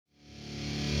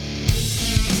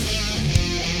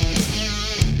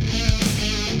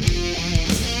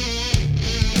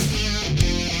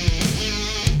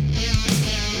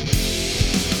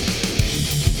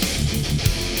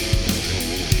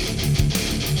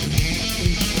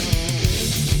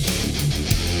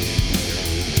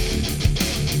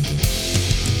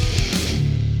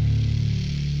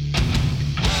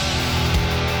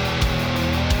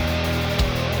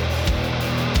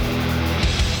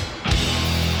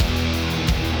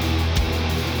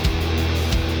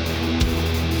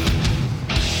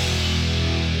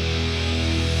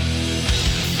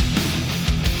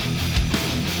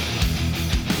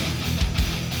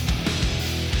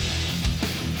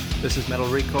This is Metal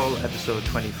Recall, episode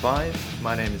 25.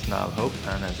 My name is Niall Hope,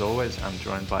 and as always, I'm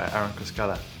joined by Aaron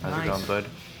Coscala. How's it going, bud?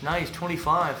 Nice,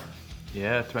 25.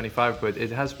 Yeah, 25, but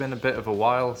it has been a bit of a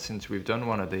while since we've done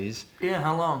one of these. Yeah,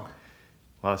 how long?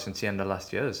 Well, since the end of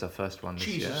last year is the first one this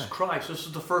year. Jesus Christ, this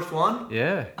is the first one?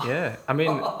 Yeah. I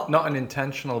mean, not an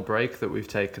intentional break that we've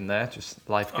taken there, just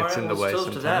life gets in the way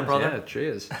sometimes. To that, brother. Yeah,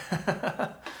 cheers.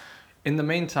 In the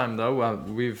meantime, though,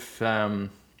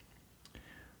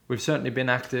 we've certainly been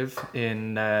active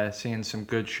in seeing some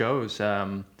good shows.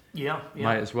 Yeah.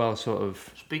 Might as well sort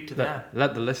of speak to that.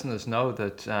 Let the listeners know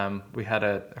that we had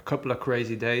a couple of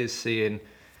crazy days seeing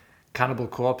Cannibal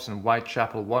Corpse and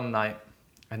Whitechapel one night,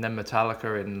 and then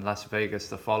Metallica in Las Vegas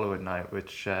the following night,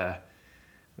 which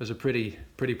was a pretty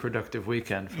productive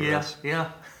weekend for us.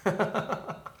 Yeah.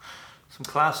 Some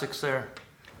classics there.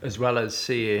 As well as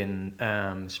seeing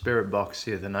Spirit Box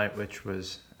the other night, which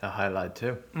was a highlight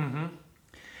too. Mm-hmm.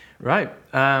 Right.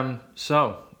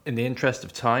 So, in the interest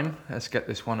of time, let's get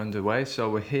this one underway. So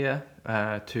we're here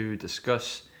to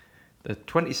discuss the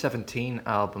 2017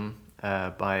 album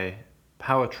by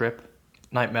Power Trip,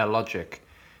 Nightmare Logic.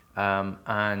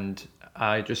 And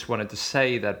I just wanted to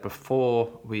say that before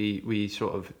we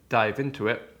sort of dive into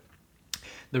it,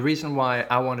 the reason why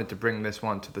I wanted to bring this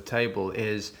one to the table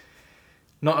is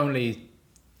not only,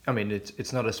 I mean,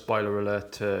 it's not a spoiler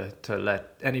alert to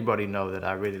let anybody know that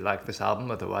I really like this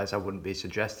album, otherwise I wouldn't be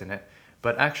suggesting it.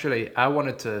 But actually, I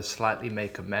wanted to slightly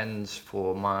make amends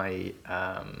for my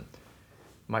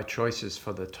my choices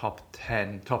for the top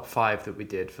 5 that we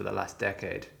did for the last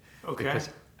decade. Okay. Because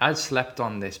I slept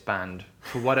on this band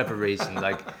for whatever reason.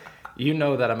 Like, you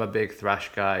know that I'm a big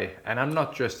thrash guy, and I'm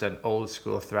not just an old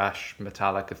school thrash,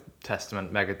 Metallica,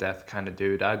 Testament, Megadeth kind of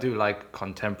dude. I do like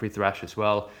contemporary thrash as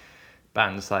well.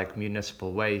 Bands like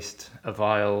Municipal Waste,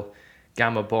 Avile,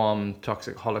 Gamma Bomb,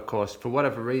 Toxic Holocaust. For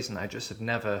whatever reason, I just had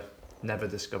never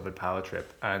discovered Power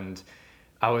Trip, and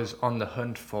I was on the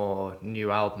hunt for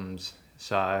new albums.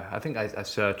 So I think I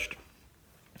searched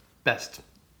best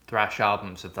thrash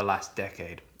albums of the last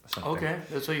decade or something. Okay,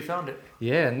 that's how you found it.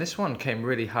 Yeah, and this one came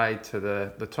really high to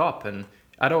the top, and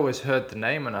I'd always heard the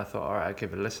name, and I thought, all right, I'll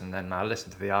give it a listen. Then I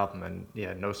listened to the album, and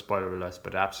yeah, no spoiler alerts,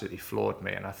 but it absolutely floored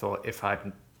me. And I thought, if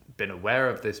I'd been aware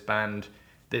of this band,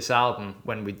 this album,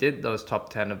 when we did those top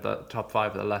 10 of the top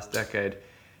 5 of the last decade,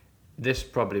 this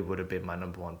probably would have been my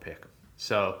number one pick.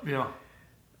 So yeah,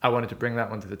 I wanted to bring that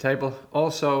one to the table.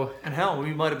 Also, and hell,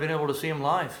 we might have been able to see him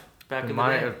live back in the day.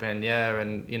 Might have been, yeah,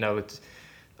 and you know, it's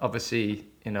obviously,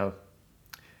 you know,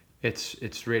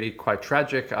 it's really quite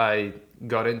tragic. I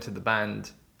got into the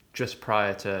band just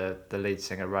prior to the lead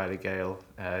singer Riley Gale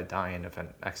dying of an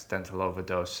accidental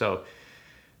overdose. So,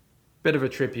 bit of a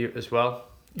tribute as well.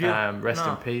 Yeah, rest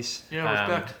in peace. Yeah,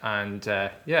 respect. And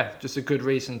yeah, just a good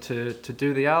reason to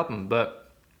do the album.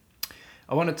 But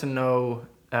I wanted to know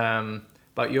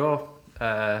about your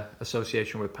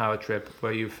association with Power Trip.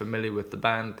 Were you familiar with the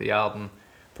band, the album,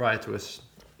 prior to us?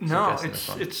 No,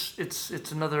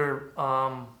 it's another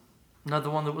one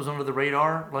that was under the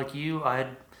radar. Like you,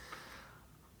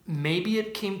 maybe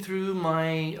it came through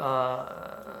my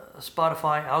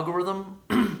Spotify algorithm.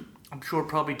 I'm sure it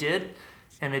probably did,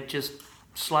 and it just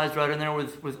slides right in there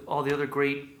with all the other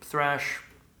great thrash,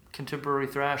 contemporary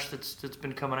thrash that's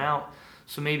been coming out.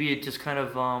 So maybe it just kind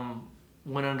of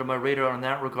went under my radar in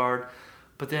that regard.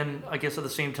 But then I guess at the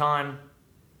same time,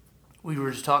 we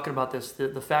were just talking about this,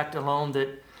 the fact alone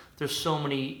that there's so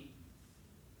many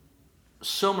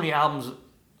albums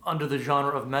under the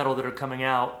genre of metal that are coming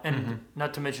out, and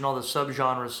not to mention all the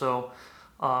subgenres. So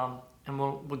and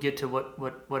we'll get to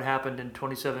what happened in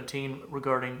 2017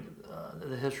 regarding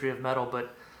the history of metal,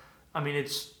 but I mean,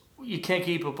 you can't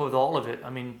keep up with all of it. I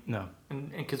mean, no.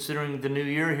 And considering the new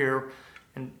year here,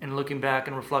 and looking back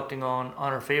and reflecting on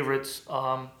our favorites,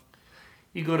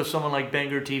 you go to someone like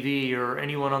Banger TV or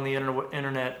anyone on the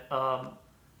internet,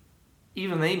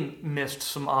 even they missed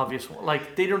some obvious ones.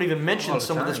 Like, they don't even mention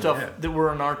some of the stuff that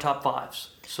were in our top 5s.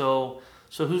 So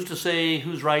who's to say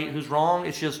who's right, who's wrong?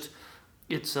 It's just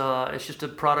a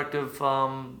product of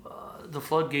the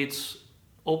floodgates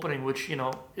opening, which, you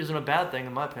know, isn't a bad thing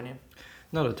in my opinion.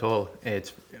 Not at all.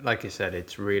 It's like you said,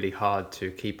 it's really hard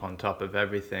to keep on top of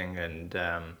everything, and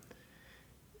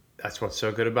that's what's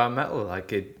so good about metal.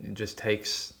 Like, it just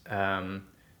takes a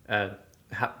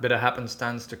bit of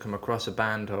happenstance to come across a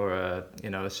band or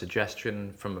a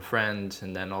suggestion from a friend,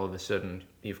 and then all of a sudden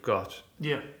you've got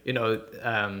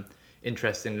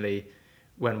interestingly,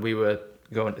 when we were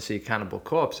going to see Cannibal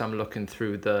Corpse, I'm looking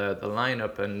through the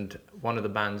lineup, and one of the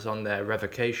bands on there,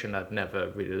 Revocation, I'd never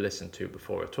really listened to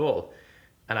before at all.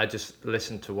 And I just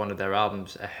listened to one of their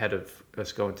albums ahead of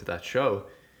us going to that show.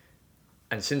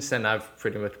 and since then I've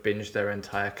pretty much binged their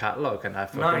entire catalog, and I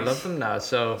fucking Nice. love them now.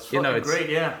 So It's you know, fucking it's great,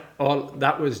 yeah. all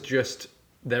that was just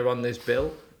they're on this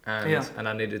bill, and Yeah. and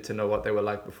I needed to know what they were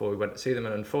like before we went to see them,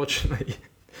 and unfortunately.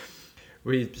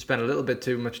 We spent a little bit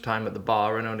too much time at the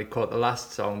bar and only caught the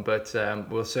last song, but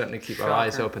we'll certainly keep our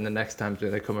eyes Shocker. open the next time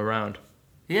they come around.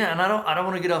 Yeah, and I don't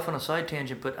want to get off on a side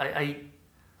tangent, but I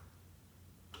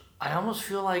almost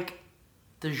feel like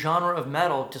the genre of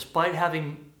metal, despite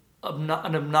having an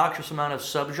obnoxious amount of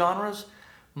subgenres,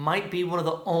 might be one of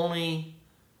the only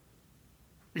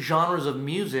genres of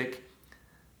music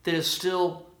that is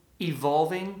still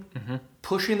evolving,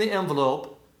 pushing the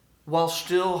envelope, while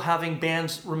still having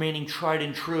bands remaining tried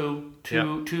and true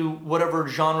to whatever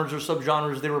genres or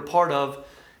subgenres they were part of,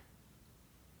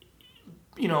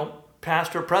 you know,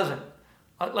 past or present.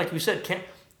 Like we said,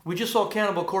 we just saw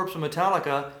Cannibal Corpse and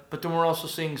Metallica, but then we're also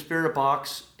seeing Spirit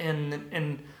Box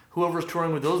and whoever's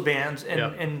touring with those bands,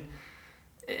 and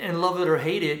love it or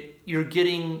hate it, you're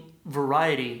getting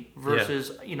variety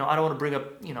versus, you know, I don't want to bring up,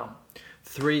 you know,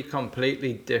 3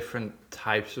 completely different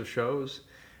types of shows,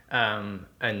 and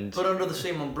but under the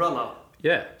same umbrella.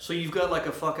 yeah. So you've got like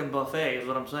a fucking buffet, is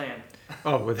what I'm saying.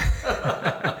 Oh,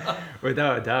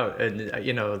 without a doubt, and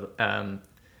you know,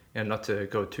 not to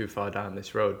go too far down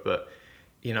this road, but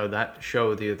you know that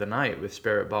show the other night with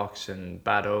Spirit Box and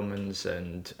Bad Omens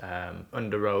and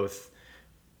Under Oath.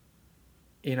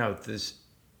 You know, there's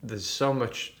so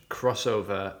much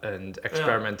crossover and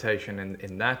experimentation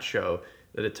in that show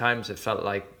that at times it felt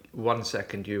like 1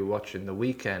 second you were watching The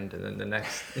Weeknd, and then the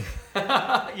next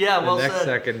well the next said.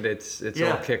 second it's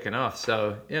all kicking off.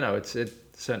 So you know, it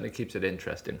certainly keeps it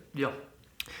interesting. Yeah.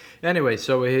 Anyway,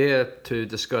 so we're here to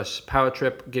discuss Power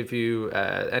Trip, give you,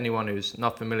 anyone who's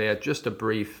not familiar, just a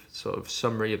brief sort of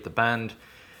summary of the band.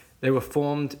 They were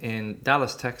formed in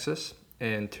Dallas, Texas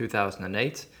in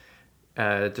 2008,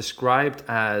 described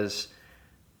as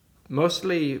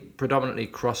mostly predominantly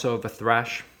crossover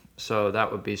thrash, so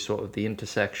that would be sort of the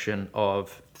intersection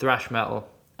of thrash metal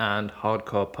and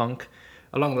hardcore punk,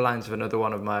 along the lines of another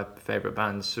one of my favorite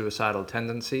bands, Suicidal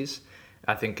Tendencies.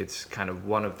 I think it's kind of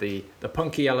one of the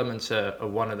punky elements are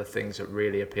one of the things that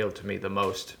really appealed to me the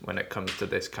most when it comes to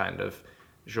this kind of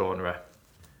genre.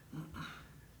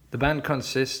 The band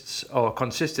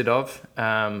consisted of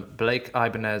Blake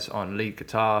Ibanez on lead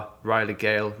guitar, Riley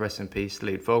Gale, rest in peace,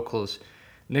 lead vocals,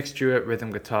 Nick Stewart,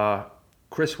 rhythm guitar,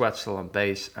 Chris Wetzel on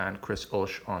bass, and Chris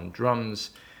Ulsh on drums.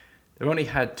 They've only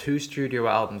had 2 studio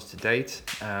albums to date.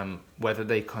 Whether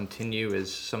they continue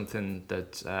is something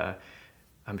that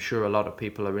I'm sure a lot of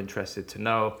people are interested to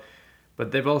know.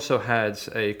 But they've also had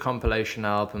a compilation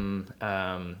album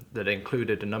that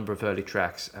included a number of early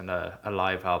tracks and a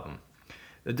live album.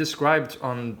 They're described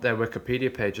on their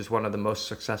Wikipedia page as one of the most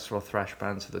successful thrash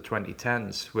bands of the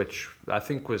 2010s, which I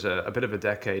think was a bit of a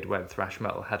decade when thrash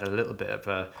metal had a little bit of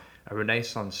a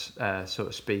renaissance, so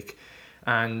to speak.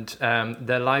 And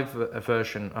their live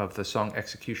version of the song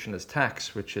Executioner's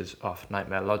Tax, which is off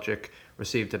Nightmare Logic,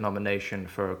 received a nomination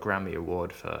for a Grammy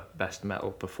Award for Best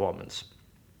Metal Performance.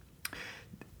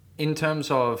 In terms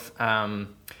of,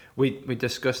 we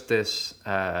discussed this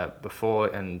before,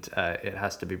 and it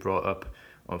has to be brought up,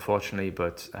 unfortunately,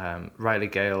 but Riley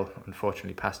Gale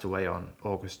unfortunately passed away on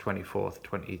August 24th,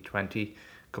 2020,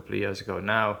 a couple of years ago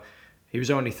now. He was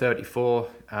only 34,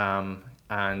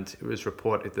 and it was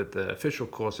reported that the official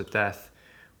cause of death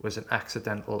was an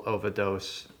accidental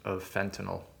overdose of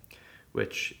fentanyl,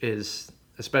 which is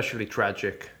especially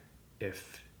tragic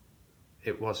if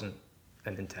it wasn't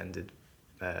an intended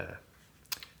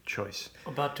choice.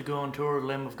 About to go on tour,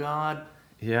 Lamb of God.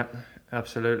 Yeah,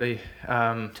 absolutely.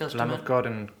 Lamb of God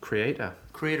and Creator.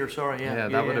 Creator, sorry, yeah. Yeah,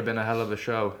 that would have been a hell of a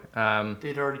show.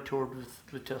 They'd already toured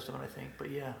with Testament, I think, but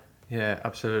yeah. Yeah,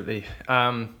 absolutely.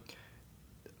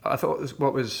 I thought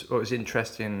what was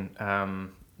interesting,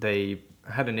 they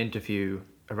had an interview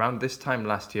around this time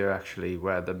last year, actually,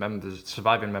 where the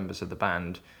surviving members of the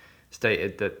band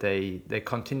stated that they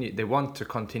want to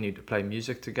continue to play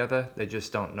music together. They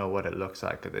just don't know what it looks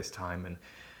like at this time,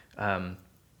 and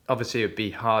obviously it'd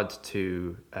be hard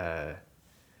to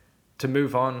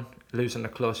move on, losing a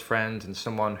close friend and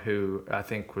someone who I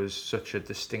think was such a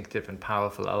distinctive and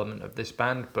powerful element of this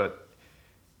band. But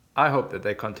I hope that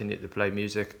they continue to play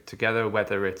music together,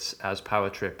 whether it's as Power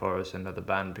Trip or as another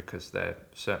band, because they're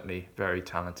certainly very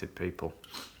talented people.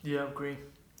 Yeah, I agree.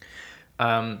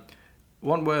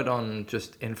 One word on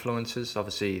just influences.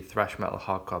 Obviously, thrash metal,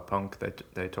 hardcore punk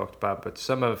they talked about, but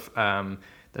some of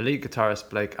the lead guitarist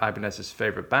Blake Ibanez's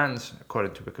favorite bands,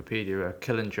 according to Wikipedia, are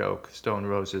Killing Joke, Stone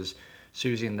Roses,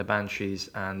 Susie and the Banshees,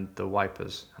 and the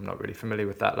Wipers. I'm not really familiar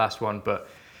with that last one, but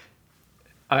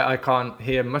I can't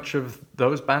hear much of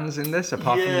those bands in this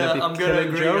apart from Yeah, maybe I'm gonna Killing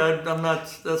agree. Joke. I'm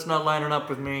not. That's not lining up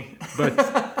with me. But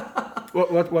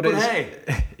what But is?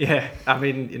 hey, Yeah, I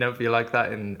mean, if you like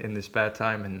that in the spare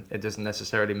time and it doesn't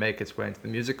necessarily make its way into the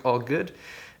music, all good.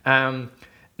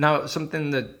 Now,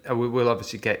 something that we will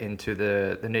obviously get into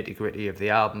the nitty gritty of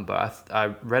the album, but I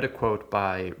read a quote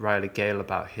by Riley Gale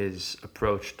about his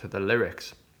approach to the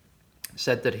lyrics.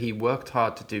 Said that he worked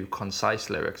hard to do concise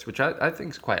lyrics, which I think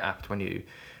is quite apt when you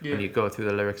go through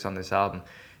the lyrics on this album.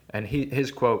 And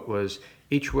his quote was,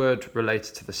 "Each word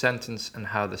relates to the sentence and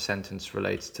how the sentence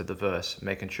relates to the verse,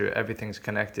 making sure everything's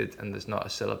connected and there's not a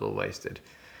syllable wasted.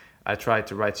 I tried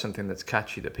to write something that's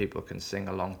catchy that people can sing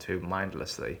along to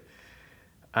mindlessly."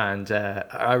 And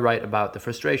I write about the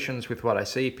frustrations with what I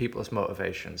see, people's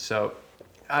motivations. So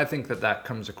I think that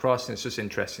comes across, and it's just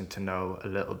interesting to know a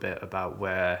little bit about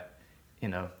where,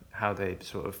 how they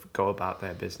sort of go about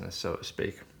their business, so to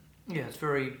speak. yeah, it's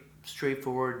very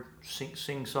straightforward,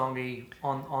 sing-songy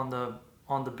on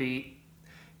the beat.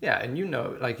 Yeah, and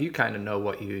you kind of know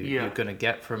what you're going to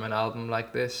get from an album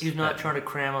like this. He's not trying to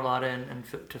cram a lot in and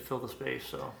to fill the space,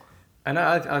 so. And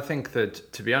I think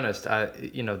that, to be honest,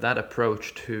 that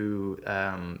approach to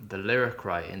the lyric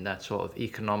writing, that sort of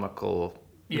economical,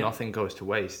 nothing goes to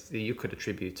waste, you could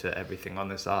attribute to everything on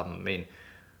this album. I mean,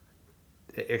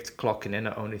 it's clocking in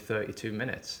at only 32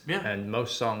 minutes. Yeah. And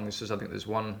most songs, I think there's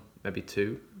one, maybe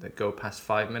two, that go past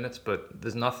 5 minutes, but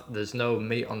there's no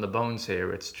meat on the bones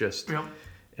here. It's just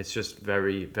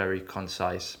very, very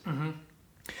concise. Mm-hmm.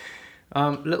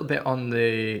 A little bit on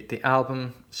the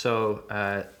album. So,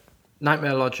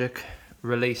 Nightmare Logic,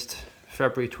 released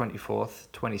February 24th,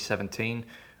 2017.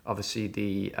 Obviously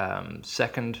the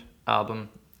second album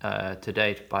to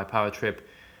date by Power Trip,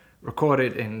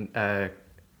 recorded in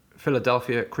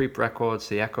Philadelphia, Creep Records,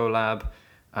 the Echo Lab,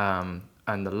 and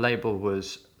the label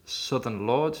was Southern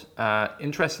Lord.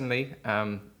 Interestingly,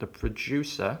 the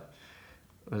producer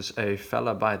was a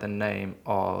fella by the name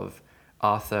of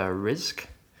Arthur Rizk,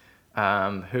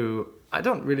 who I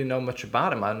don't really know much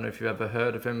about him. I don't know if you've ever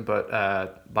heard of him, but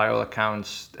by all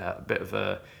accounts, a bit of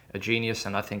a genius,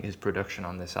 and I think his production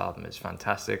on this album is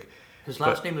fantastic. His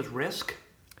last name is Rizk?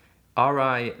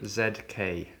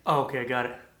 R-I-Z-K. Oh, okay, got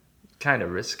it. Kind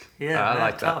of Risk. Yeah, I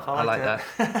like tough. that. I like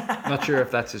that. Not sure if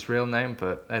that's his real name,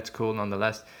 but it's cool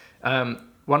nonetheless. One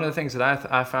of the things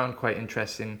that I found quite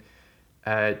interesting,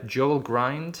 Joel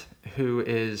Grind, who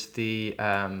is the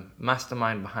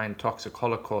mastermind behind Toxic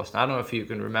Holocaust. I don't know if you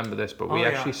can remember this, but we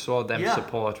actually saw them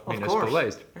support Municipal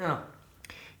Waste. Yeah.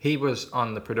 He was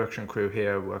on the production crew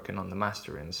here working on the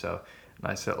mastering, so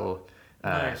nice little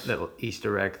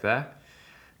Easter egg there.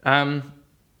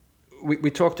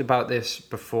 We talked about this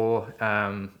before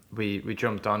we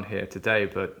jumped on here today,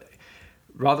 but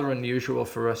rather unusual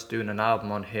for us doing an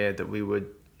album on here that we would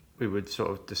sort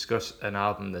of discuss an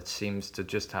album that seems to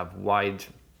just have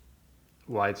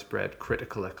widespread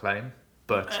critical acclaim.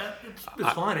 But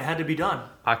it's fine. It had to be done.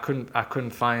 I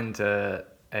couldn't find a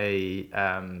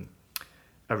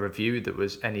review that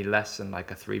was any less than like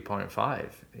a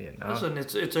 3.5. Listen,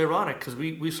 it's ironic because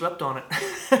we slept on it.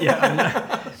 Yeah, I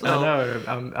know. I know.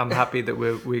 I'm happy that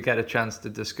we get a chance to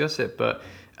discuss it, but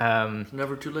it's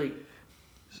never too late.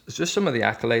 It's just some of the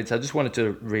accolades I just wanted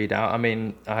to read out. I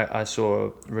mean, I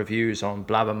saw reviews on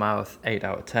Blabbermouth, 8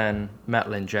 out of 10,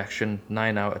 Metal Injection,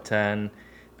 9 out of 10.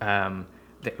 The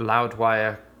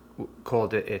Loudwire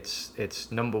called it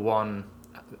its number one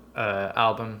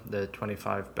album, the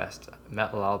 25 best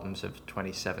metal albums of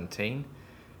 2017.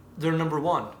 They're number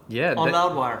one. Yeah, on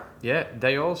Loudwire. Yeah,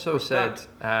 they also said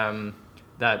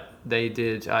that they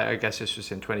did. I guess this was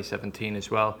in 2017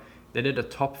 as well. They did a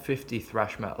top 50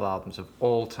 thrash metal albums of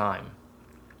all time.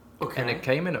 Okay. And it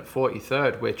came in at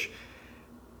 43rd, which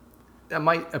that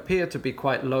might appear to be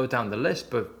quite low down the list,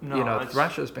 but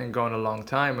thrash has been going a long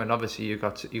time, and obviously you're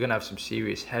gonna have some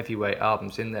serious heavyweight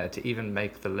albums in there to even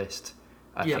make the list.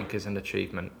 I think is an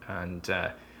achievement, and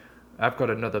I've got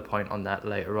another point on that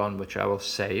later on, which I will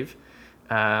save.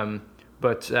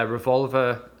 But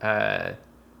Revolver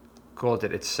called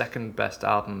it its second best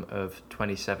album of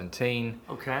 2017.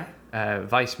 Okay.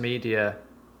 Vice Media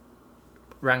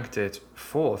ranked it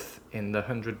 4th in the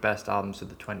 100 best albums of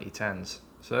the 2010s.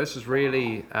 So this has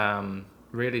really,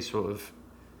 really sort of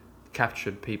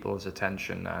captured people's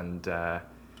attention, and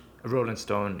Rolling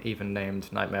Stone even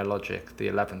named Nightmare Logic the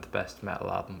 11th best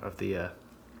metal album of the year.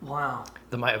 Wow.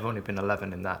 There might have only been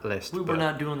 11 in that list. We were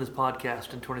not doing this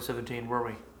podcast in 2017, were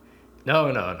we? No.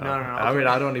 Okay. I mean,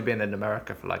 I'd only been in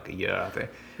America for like a year, I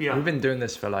think. Yeah. We've been doing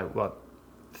this for like, what,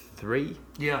 3?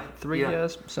 Yeah. 3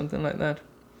 years, something like that.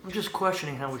 I'm just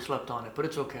questioning how we slept on it, but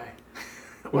it's okay.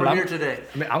 We're I'm here today.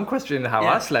 I mean, I'm questioning how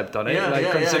Yeah. I slept on it, Yeah, like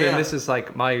yeah, considering yeah. this is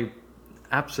like my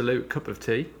absolute cup of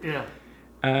tea. Yeah.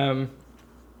 I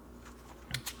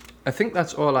think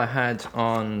that's all I had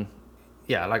on.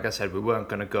 Yeah, like I said, we weren't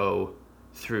going to go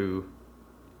through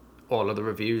all of the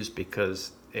reviews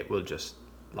because it will just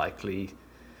likely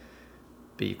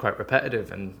be quite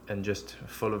repetitive and just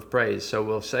full of praise. So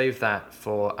we'll save that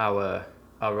for our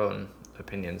own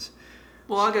opinions.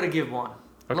 Well, I got to give one.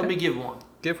 Okay. Let me give one.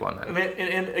 Give one I then. mean,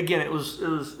 and again, it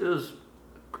was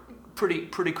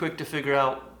pretty quick to figure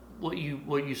out what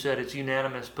you said. It's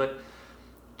unanimous, but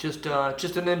just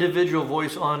an individual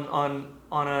voice on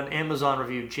an Amazon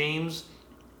review.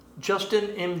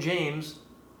 Justin M. James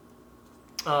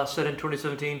said in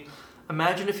 2017,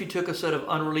 imagine if you took a set of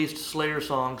unreleased Slayer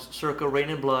songs circa Rain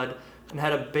and Blood and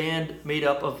had a band made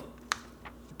up of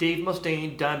Dave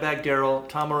Mustaine, Dimebag Darrell,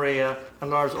 Tom Araya,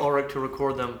 and Lars Ulrich to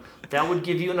record them. That would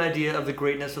give you an idea of the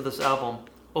greatness of this album.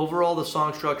 Overall, the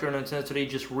song structure and intensity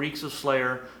just reeks of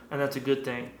Slayer, and that's a good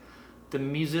thing. The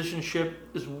musicianship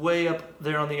is way up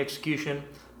there on the execution,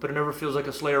 but it never feels like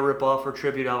a Slayer ripoff or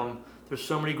tribute album. There's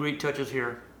so many great touches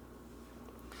here.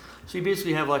 So you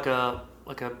basically have like a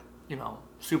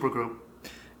super group.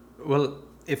 Well,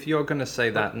 if you're going to say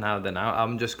that now, then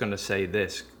I'm just going to say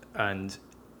this, and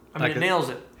I mean, it nails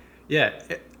it. Yeah,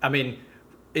 I mean,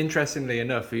 interestingly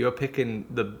enough, you're picking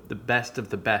the best of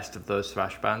those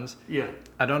thrash bands. Yeah.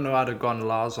 I don't know how to go on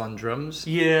Lars on drums.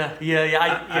 Yeah.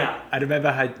 I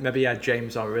remember maybe had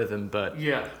James on rhythm, but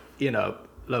Yeah.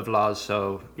 Love Lars,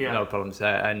 so Yeah. no problems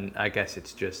there. And I guess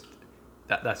it's just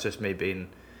that's just me being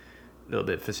a little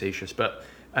bit facetious, but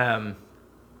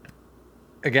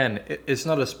again, it's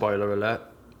not a spoiler alert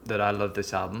that I love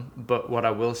this album. But what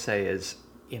I will say is,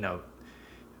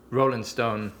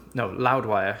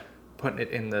 Loudwire putting it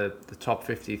in the top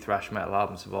 50 thrash metal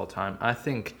albums of all time. I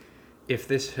think if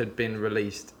this had been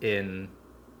released in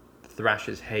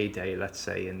thrash's heyday, let's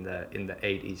say in the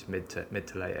 80s, mid to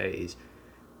late 80s,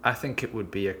 I think it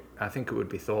would be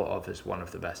thought of as one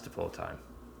of the best of all time.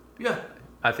 Yeah.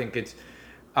 I think it's.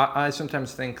 I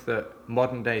sometimes think that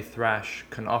modern day thrash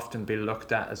can often be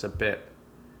looked at as a bit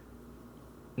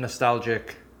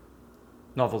nostalgic,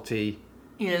 novelty.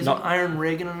 Yeah, is Iron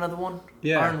Reagan another one?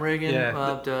 Yeah. Iron Reagan,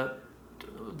 Yeah.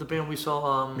 the band we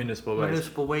saw, Municipal Waste.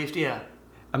 Municipal Waste, yeah.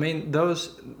 I mean, those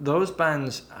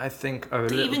bands, I think, are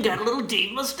They even got a little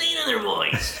Dave Mustaine in their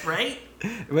voice, right?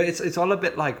 Well, it's all a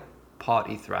bit like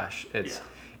party thrash.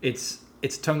 It's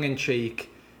tongue in cheek.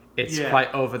 It's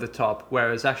quite over the top.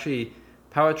 Whereas actually,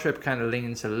 Power Trip kind of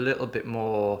leans a little bit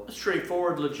more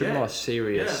Straightforward, legit. A bit more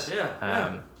serious.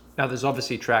 Yeah. Now, there's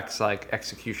obviously tracks like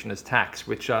Executioner's Tax,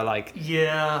 which are like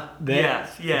Yes.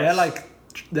 they're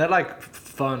like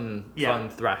fun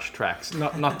thrash tracks.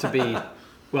 Not to be,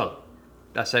 well,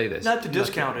 I say this. Not to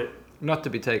discount it. Not to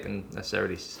be taken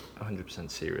necessarily 100%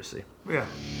 seriously. Yeah.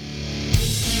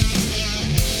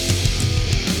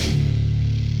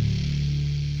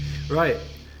 Right.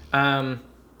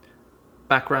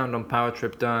 Background on Power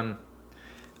Trip done.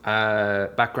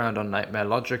 Background on Nightmare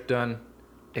Logic done.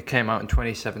 It came out in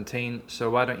 2017, so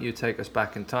why don't you take us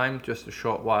back in time just a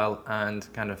short while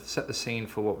and kind of set the scene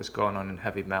for what was going on in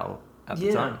heavy metal at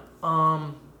the time?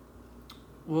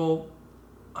 Well,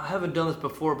 I haven't done this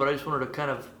before, but I just wanted to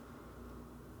kind of...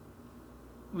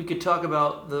 We could talk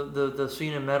about the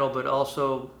scene in metal, but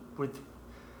also with...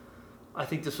 I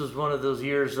think this was one of those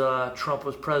years Trump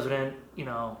was president,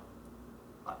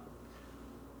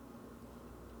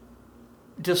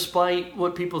 Despite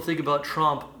what people think about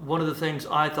Trump, one of the things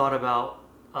I thought about,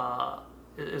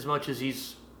 as much as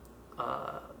he's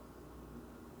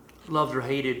loved or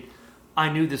hated, I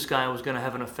knew this guy was going to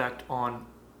have an effect on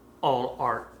all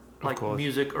art, like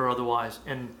music or otherwise.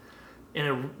 And in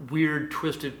a weird,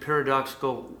 twisted,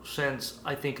 paradoxical sense,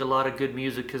 I think a lot of good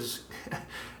music is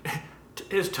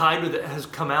tied with it, has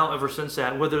come out ever since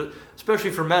that. Whether, especially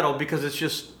for metal, because it's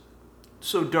just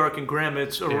so dark and grim,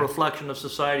 it's a reflection of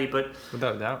society. But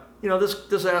without doubt,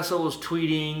 this asshole was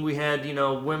tweeting. We had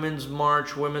women's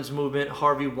march, women's movement,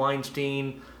 Harvey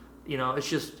Weinstein.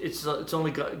 It's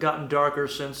only gotten darker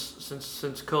since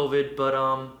COVID. But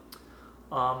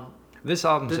this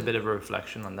album's a bit of a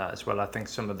reflection on that as well. I think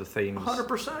some of the themes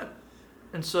 100%.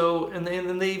 And so and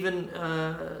they even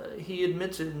he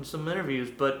admits it in some interviews.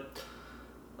 But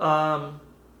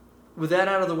with that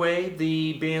out of the way,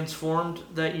 the bands formed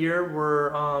that year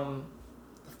were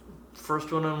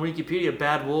first one on Wikipedia,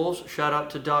 Bad Wolves. Shout out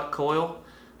to Doc Coyle.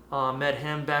 Met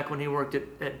him back when he worked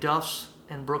at Duff's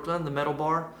in Brooklyn, the metal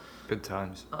bar. Good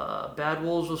times. Bad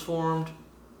Wolves was formed.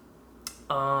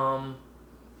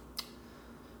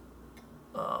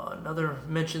 Another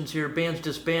mentions here: bands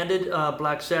disbanded.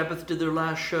 Black Sabbath did their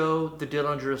last show. The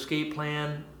Dillinger Escape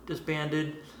Plan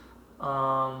disbanded.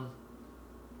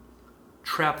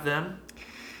 Trap Them.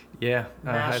 Yeah,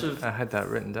 Massive I had that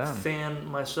written down. Fan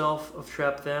myself of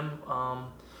Trap Them.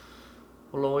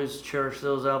 Will always cherish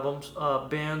those albums.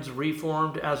 Bands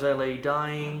reformed: As I Lay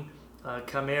Dying,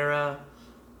 Chimera.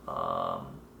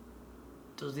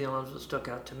 Those are the ones that stuck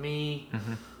out to me.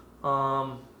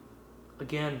 Mm-hmm.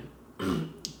 Again,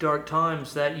 dark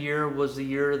times. That year was the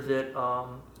year that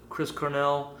Chris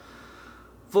Cornell,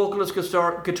 vocalist,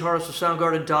 guitarist of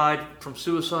Soundgarden, died from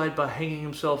suicide by hanging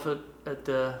himself at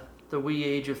the wee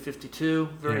age of 52.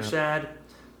 Very sad.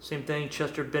 Same thing,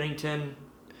 Chester Bennington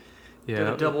did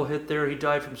a double hit there. He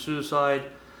died from suicide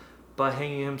by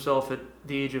hanging himself at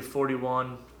the age of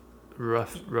 41.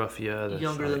 Rough year.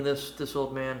 Younger than this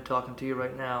old man talking to you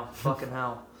right now. Fucking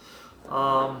hell.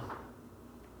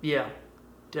 Yeah,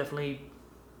 definitely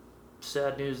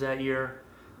sad news that year.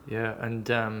 Yeah,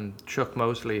 and Chuck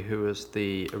Mosley, who was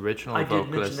the original vocalist.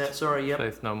 I did mention that, sorry, yep.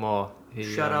 Faith No More.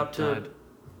 Shout out to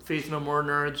Faith No More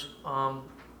nerds,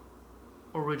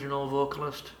 original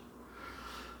vocalist.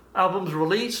 Albums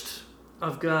released.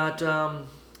 I've got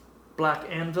Black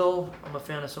Anvil. I'm a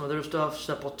fan of some of their stuff.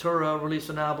 Sepultura released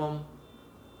an album.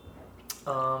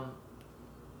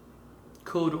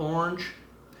 Code Orange.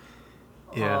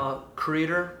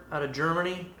 Creator out of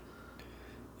Germany.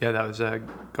 Yeah, that was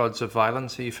Gods of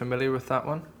Violence. Are you familiar with that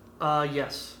one?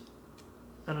 Yes.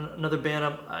 And another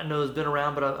band I know has been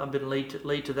around, but I've been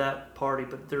late to that party.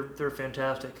 But they're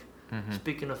fantastic. Mm-hmm.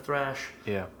 Speaking of thrash,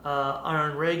 yeah.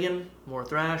 Iron Reagan, more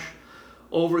thrash.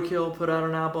 Overkill put out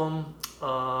an album.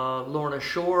 Lorna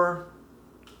Shore.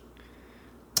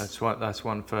 That's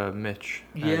one for Mitch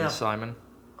Yeah. and Simon.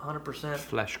 100%.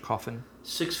 Flesh Coffin.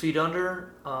 6 Feet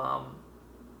Under.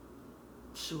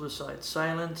 Suicide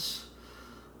Silence.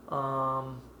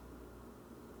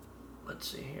 Let's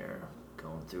see here.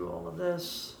 Going through all of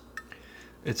this.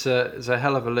 It's a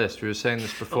hell of a list. We were saying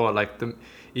this before. Like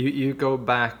you go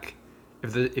back,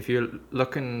 if you're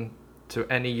looking to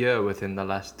any year within the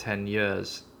last 10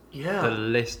 years, yeah, the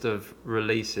list of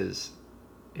releases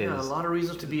is... Yeah, a lot of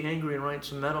reasons to be angry and write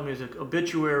some metal music.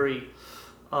 Obituary,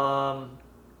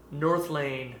 North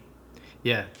Lane.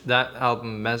 Yeah, that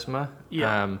album, Mesmer.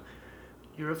 Yeah.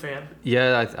 You're a fan.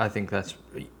 Yeah, I think that's...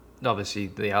 Obviously,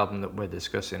 the album that we're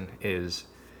discussing is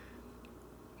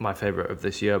my favourite of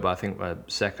this year, but I think my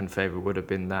second favourite would have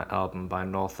been that album by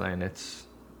North Lane. It's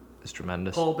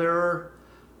tremendous. Pallbearer.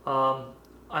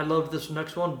 I love this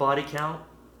next one, Body Count,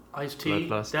 Ice-T.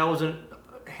 Bloodlust. That was a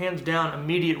hands down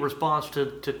immediate response to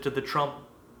the Trump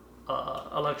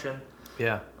election.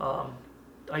 Yeah.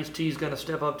 Ice-T's going to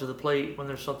step up to the plate when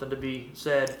there's something to be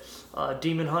said.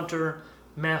 Demon Hunter,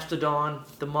 Mastodon,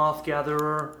 The Moth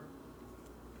Gatherer.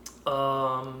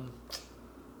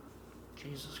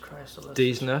 Jesus Christ.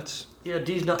 D's Nuts. Yeah,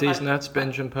 D's Nuts. D's Nuts,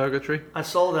 Binge and Purgatory. I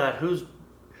saw that.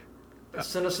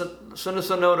 Send us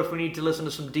a note if we need to listen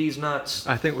to some D's Nuts.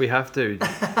 I think we have to.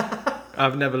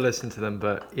 I've never listened to them,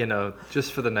 but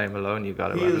just for the name alone, you got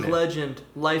to. He is legend.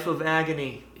 Life of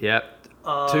Agony. Yep.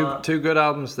 Two good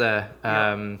albums there.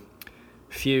 Yeah.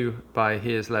 Few by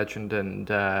He Is Legend and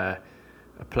A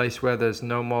Place Where There's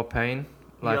No More Pain.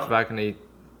 Life of Agony,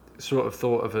 sort of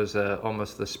thought of as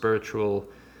almost the spiritual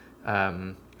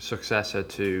successor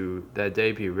to their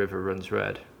debut, River Runs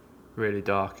Red. Really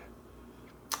dark.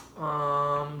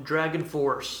 Dragon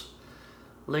Force,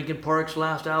 Linkin Park's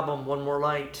last album, One More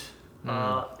Light.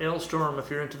 Ailstorm, if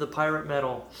you're into the pirate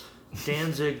metal.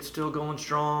 Danzig, still going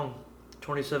strong,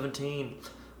 2017.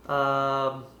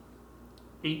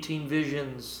 18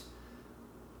 Visions.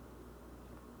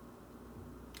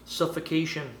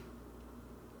 Suffocation.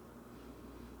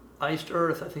 Iced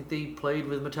Earth, I think they played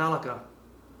with Metallica.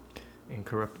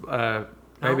 Incorrupt.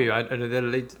 Maybe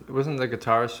wasn't the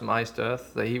guitarist from Iced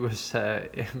Earth that he was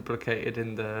implicated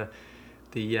in the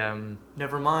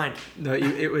Never mind. No,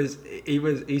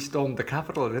 he stormed the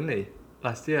Capitol, didn't he,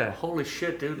 last year? Holy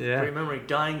shit, dude! Yeah. Great memory.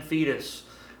 Dying Fetus,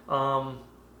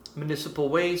 Municipal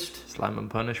Waste, Slime and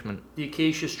Punishment, The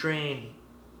Acacia Strain,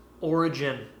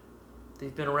 Origin.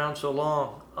 They've been around so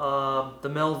long. The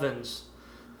Melvins.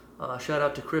 Shout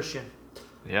out to Christian.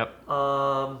 Yep.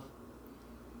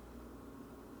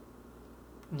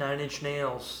 9 Inch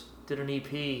Nails did an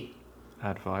EP.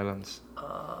 Add Violence.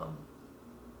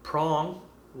 Prong.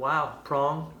 Wow,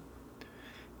 Prong.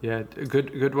 Yeah, a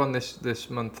good one this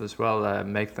month as well.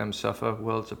 Make Them Suffer,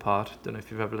 Worlds Apart. Don't know if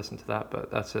you've ever listened to that,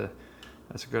 but that's a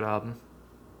good album.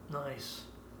 Nice.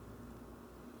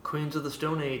 Queens of the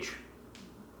Stone Age.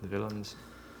 The Villains.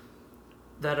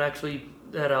 That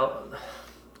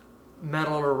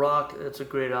Metal or Rock, it's a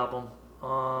great album.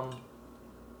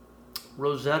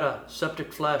 Rosetta,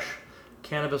 Septic Flesh,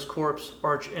 Cannabis Corpse,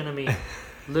 Arch Enemy,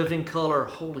 Living Color,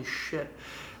 holy shit.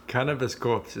 Cannabis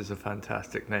Corpse is a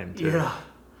fantastic name too. Yeah.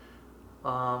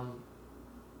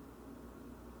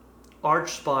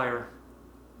 Archspire,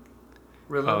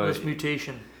 Relentless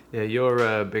Mutation. Yeah,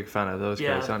 you're a big fan of those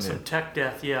guys, aren't some you? tech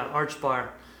death, yeah, Archspire.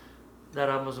 That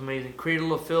album was amazing.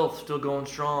 Cradle of Filth, still going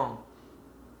strong.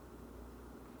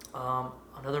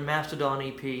 Another Mastodon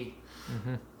EP.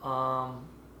 Mm-hmm.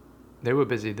 They were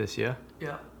busy this year.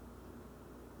 Yeah.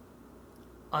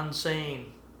 Unsane.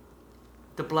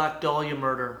 The Black Dahlia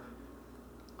Murder.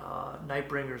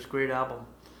 Nightbringers, great album.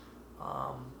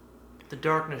 The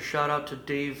Darkness, shout out to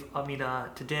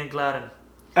to Dan Gladden.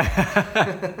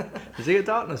 Is he a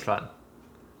Darkness fan?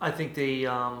 I think they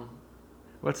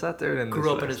What's that doing in this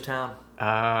grew up in list? his town.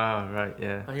 Ah, right,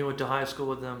 yeah. And he went to high school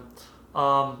with them.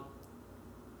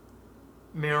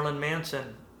 Marilyn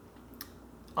Manson,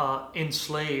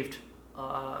 Enslaved,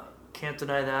 can't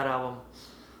deny that album.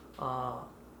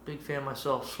 Big fan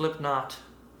myself. Slipknot,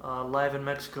 Live in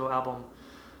Mexico album.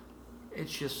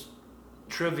 It's just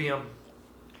Trivium.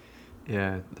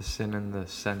 Yeah, The Sin and the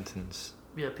Sentence.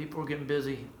 Yeah, people were getting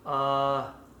busy.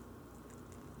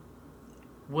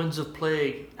 Winds of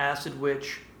Plague, Acid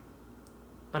Witch,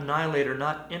 Annihilator,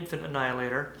 not Infant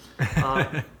Annihilator,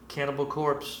 Cannibal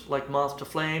Corpse, Like Moth to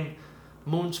Flame,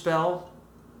 Moonspell,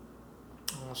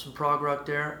 some prog rock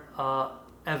there,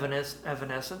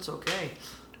 Evanescence, okay.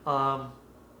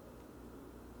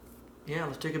 Yeah,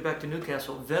 let's take it back to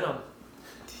Newcastle. Venom,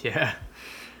 Yeah.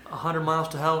 100 Miles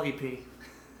to Hell EP.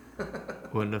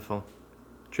 Wonderful.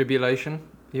 Tribulation,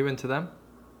 you into them?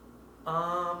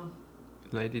 Um,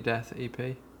 Lady Death EP?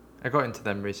 I got into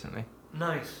them recently.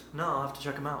 Nice. No, I'll have to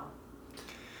check them out.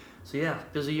 So yeah,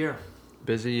 busy year.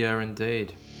 Busy year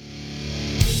indeed.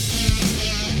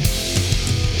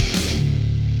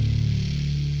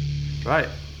 Right.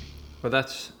 Well,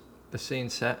 that's the scene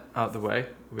set out the way.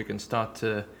 We can start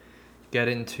to get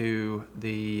into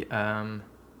the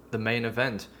main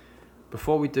event.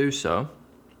 Before we do so,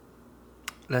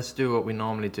 let's do what we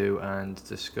normally do and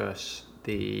discuss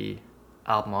the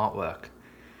album artwork.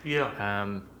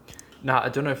 Yeah. Now, I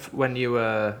don't know if when you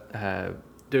were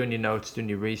doing your notes, doing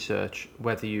your research,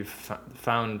 whether you've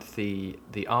found the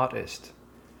artist.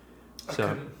 I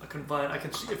couldn't find. I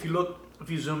can see if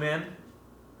you zoom in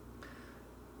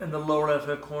the lower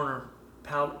left corner,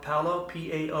 Paolo, Paolo.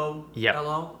 Yep.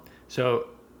 So,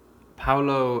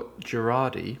 Paolo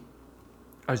Girardi,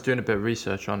 I was doing a bit of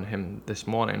research on him this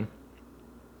morning.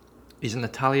 He's an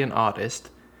Italian artist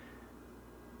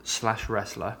 /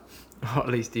 wrestler, or at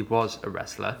least he was a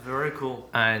wrestler. Very cool.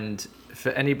 And for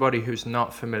anybody who's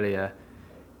not familiar,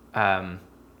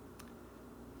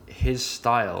 his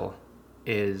style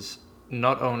is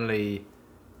not only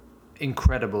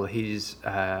incredible, he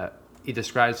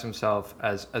describes himself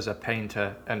as a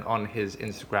painter, and on his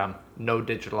Instagram, no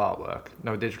digital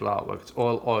artwork, it's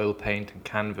all oil paint and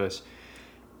canvas.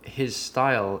 His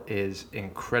style is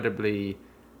incredibly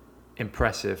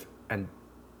impressive and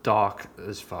dark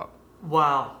as fuck.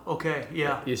 Wow. Okay.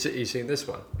 Yeah. You seen this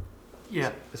one?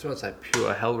 Yeah. This one's like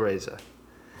pure Hellraiser.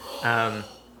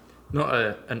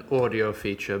 Not an audio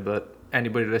feature, but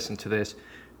anybody listen to this,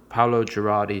 Paolo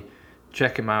Girardi,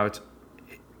 check him out.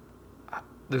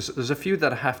 There's a few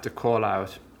that I have to call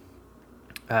out.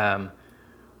 That's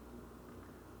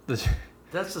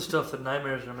the stuff that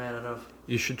nightmares are made out of.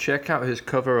 You should check out his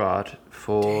cover art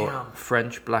for Damn.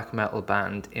 French black metal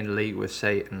band In League with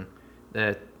Satan,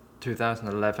 their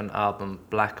 2011 album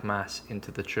Black Mass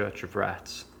Into the Church of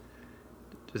Rats.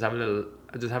 Just have a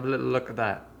little look at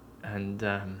that, and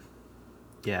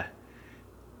yeah,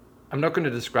 I'm not going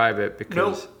to describe it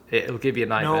because it'll give you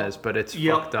nightmares, but it's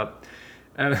fucked up.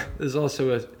 There's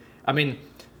also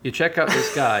you check out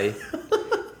this guy.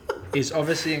 He's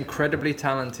obviously incredibly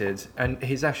talented, and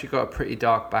he's actually got a pretty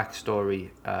dark backstory.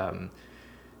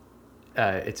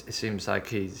 It seems like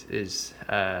his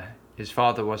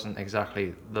father wasn't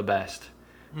exactly the best.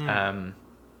 The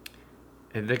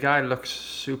guy looks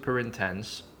super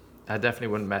intense. I definitely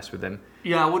wouldn't mess with him.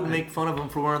 Yeah, I wouldn't make fun of him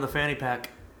for wearing the fanny pack.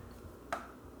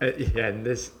 Yeah, and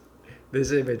this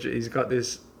image, he's got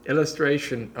this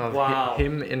illustration of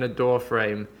him in a door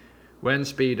frame, wearing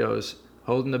Speedos,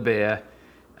 holding a beer,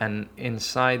 and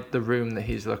inside the room that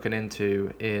he's looking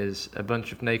into is a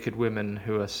bunch of naked women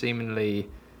who are seemingly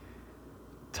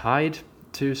tied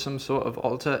to some sort of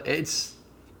altar. It's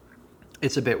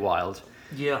a bit wild.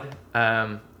 Yeah.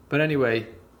 But anyway,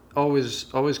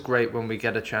 always great when we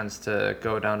get a chance to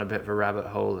go down a bit of a rabbit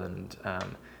hole and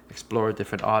explore a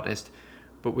different artist.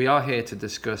 But we are here to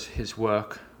discuss his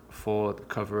work for the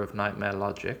cover of Nightmare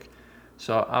Logic.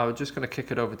 So I'm just going to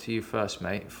kick it over to you first,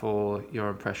 mate, for your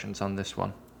impressions on this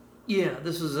one. Yeah,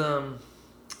 this is I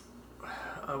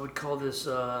would call this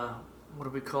what do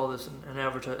we call this? An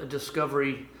advertise, a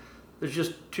discovery. There's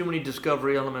just too many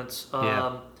discovery elements.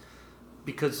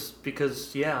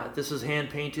 Because yeah, this is hand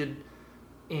painted,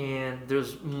 and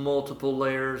there's multiple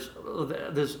layers.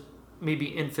 There's maybe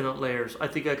infinite layers. I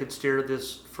think I could stare at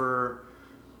this for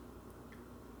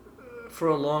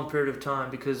a long period of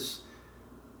time, because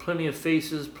plenty of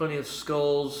faces, plenty of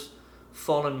skulls,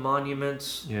 fallen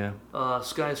monuments,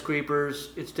 skyscrapers.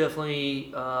 It's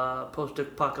definitely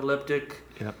post-apocalyptic.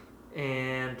 Yep.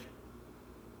 And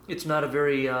it's not a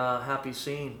very happy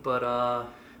scene, but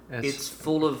it's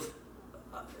full of.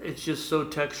 It's just so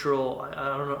textural.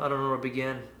 I don't know where to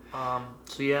begin.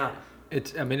 So yeah.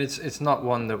 It's not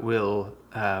one that we'll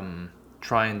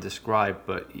try and describe,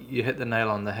 but you hit the nail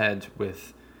on the head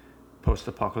with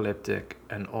post-apocalyptic,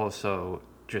 and also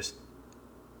just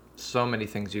so many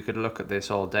things. You could look at this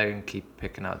all day and keep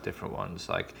picking out different ones.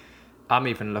 Like, I'm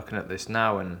even looking at this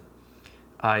now, and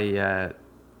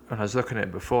when I was looking at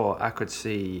it before, I could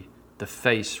see the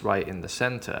face right in the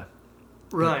center.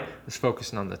 Right. I was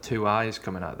focusing on the two eyes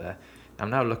coming out there. I'm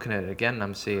now looking at it again, and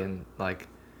I'm seeing like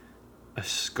a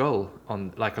skull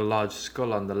on, like a large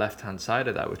skull on the left-hand side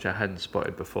of that, which I hadn't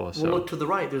spotted before. So well, look to the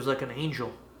right. There's like an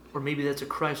angel, or maybe that's a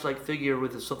Christ-like figure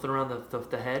with something around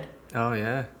the head. Oh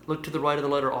yeah. Look to the right of the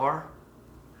letter R.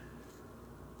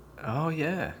 Oh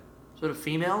yeah. Is that a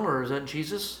female, or is that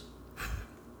Jesus?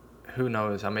 Who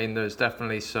knows? I mean, there's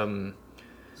definitely some.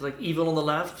 It's like evil on the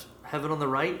left, heaven on the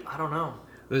right. I don't know.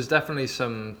 There's definitely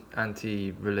some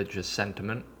anti-religious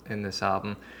sentiment in this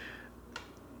album.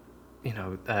 You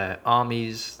know,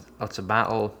 armies, lots of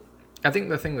battle. I think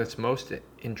the thing that's most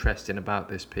interesting about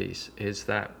this piece is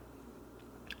that,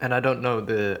 and I don't know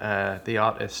the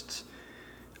artist's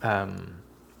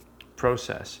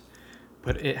process,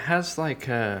 but it has like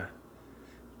I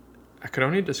could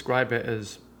only describe it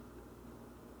as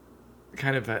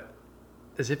kind of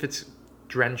as if it's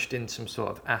drenched in some sort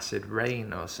of acid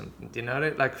rain or something. Do you know what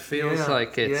it like feels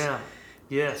like? It's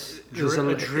yes, there's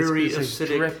a dreary, it's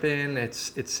acidic. dripping.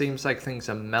 It seems like things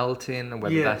are melting,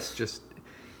 whether that's just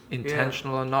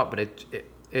intentional or not. But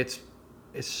it's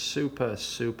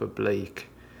super bleak.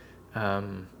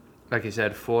 Like you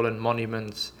said, fallen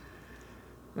monuments.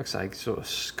 Looks like sort of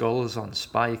skulls on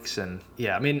spikes, and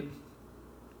I mean,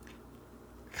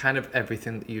 kind of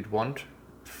everything that you'd want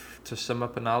to sum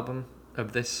up an album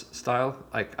of this style.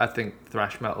 Like, I think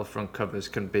thrash metal front covers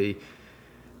can be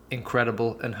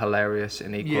incredible and hilarious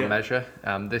in equal measure.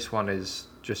 This one is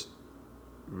just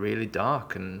really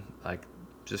dark and like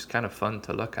just kind of fun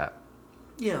to look at.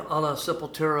 Yeah, a la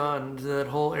Sepultura and that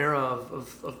whole era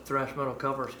of thrash metal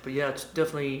covers. But yeah, it's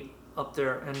definitely up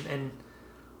there. And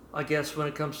I guess when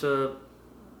it comes to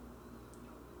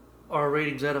our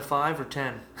ratings, out of 5 or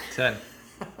 10? 10.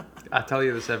 I tell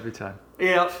you this every time.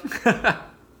 Yeah.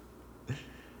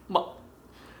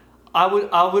 I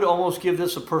would almost give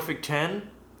this a perfect 10.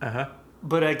 Uh-huh.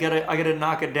 But I gotta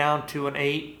knock it down to an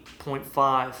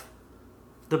 8.5.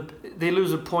 They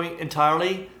lose a point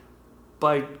entirely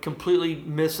by completely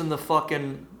missing the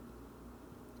fucking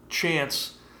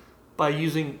chance by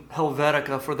using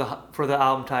Helvetica for the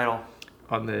album title.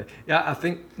 I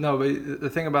think no, but the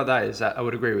thing about that is that I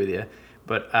would agree with you,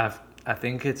 but I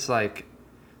think it's like,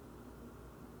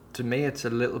 to me it's a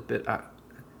little bit. I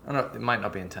don't know, it might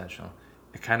not be intentional.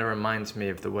 It kind of reminds me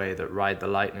of the way that Ride the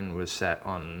Lightning was set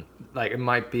on. Like, it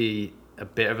might be a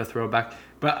bit of a throwback,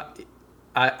 but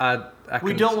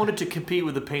we don't want it to compete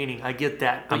with the painting. I get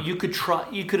that, but you could try.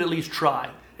 You could at least try.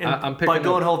 And by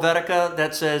going Helvetica,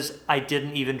 that says I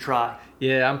didn't even try.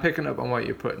 Yeah, I'm picking up on what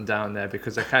you're putting down there,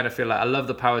 because I kind of feel like I love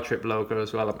the Power Trip logo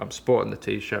as well. I'm sporting the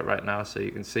T-shirt right now, so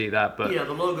you can see that. But yeah,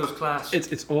 the logo's class.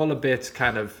 It's all a bit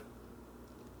kind of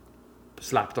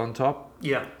slapped on top.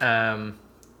 Yeah.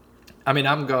 I mean,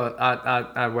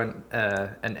 I went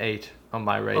an 8 on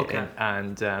my rating,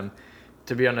 and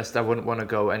to be honest, I wouldn't want to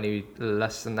go any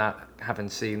less than that, having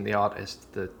seen the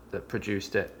artist that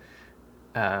produced it.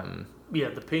 Yeah,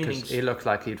 the paintings. He looked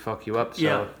like he'd fuck you up.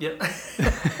 So. Yeah.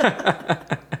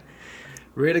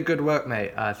 Really good work,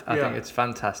 mate. I think it's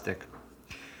fantastic.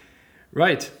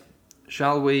 Right.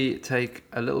 Shall we take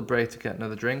a little break to get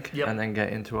another drink and then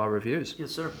get into our reviews?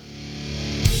 Yes, sir.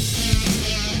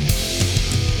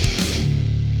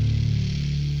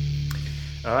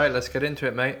 All right, let's get into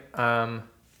it, mate. I'm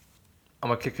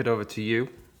gonna kick it over to you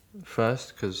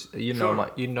first, because you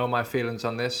know my feelings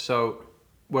on this. So,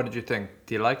 what did you think?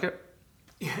 Do you like it?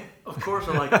 Yeah, of course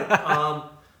I liked it.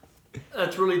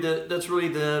 That's really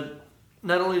the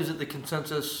not only is it the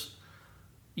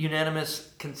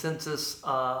unanimous consensus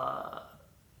to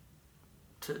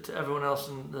everyone else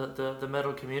in the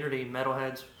metal community,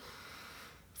 metalheads,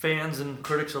 fans, and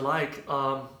critics alike.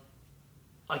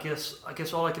 I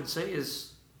guess all I can say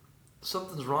is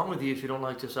something's wrong with you if you don't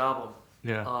like this album.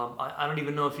 Yeah. I don't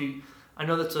even know if you. I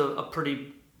know that's a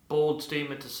pretty bold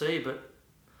statement to say, but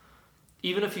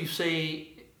even if you say,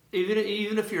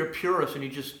 even if you're a purist and you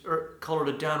just call it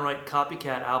a downright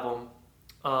copycat album,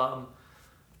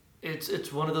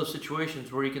 it's one of those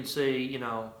situations where you can say,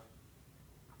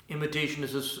 imitation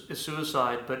is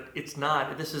suicide, but it's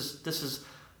not. This is the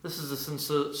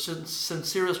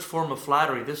sincerest form of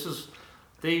flattery.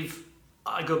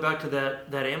 I go back to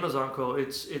that Amazon quote.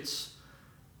 It's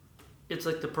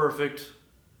like the perfect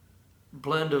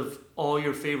blend of all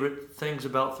your favorite things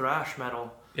about thrash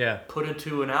metal. Yeah. Put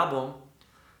into an album.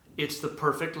 It's the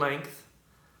perfect length.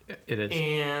 It is.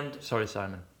 And sorry,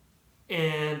 Simon.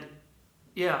 And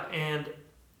yeah, and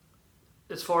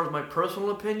as far as my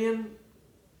personal opinion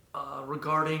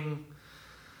regarding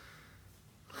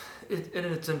it in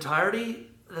its entirety,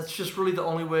 that's just really the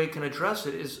only way I can address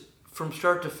it, is from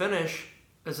start to finish.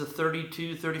 As a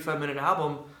 35 minute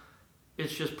album,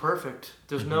 it's just perfect.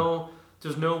 There's no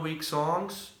weak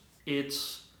songs.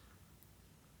 It's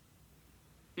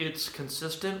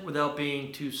consistent without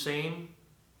being too same.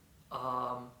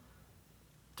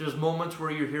 There's moments where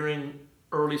you're hearing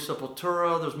early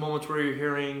Sepultura. There's moments where you're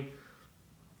hearing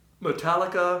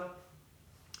Metallica.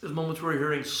 There's moments where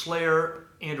you're hearing Slayer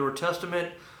and or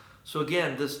Testament. So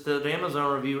again, the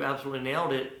Amazon review absolutely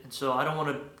nailed it. And so I don't want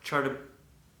to try to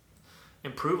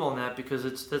improve on that, because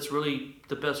that's really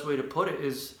the best way to put it.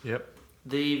 Is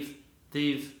they've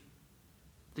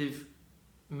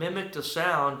mimicked a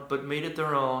sound but made it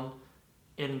their own,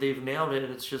 and they've nailed it,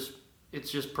 and it's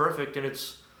just perfect, and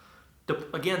it's the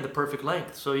perfect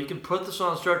length. So you can put this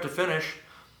on start to finish,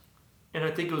 and I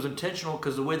think it was intentional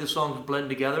because the way the songs blend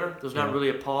together, there's not really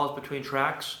a pause between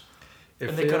tracks,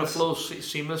 and they kind of flow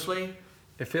seamlessly.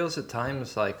 It feels at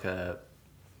times like a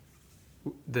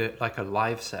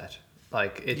live set.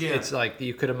 Like it's like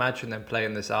you could imagine them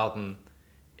playing this album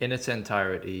in its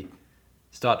entirety,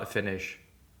 start to finish,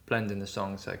 blending the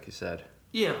songs like you said.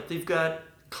 Yeah, they've got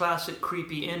classic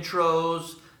creepy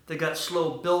intros. They got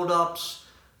slow build-ups.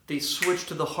 They switch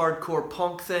to the hardcore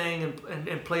punk thing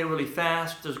and play really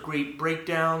fast. There's great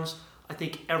breakdowns. I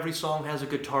think every song has a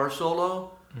guitar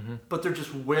solo, but they're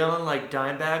just wailing like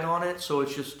Dimebag on it. So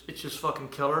it's just fucking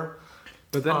killer.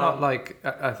 But they're not like,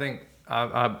 I think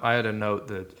I had a note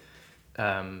that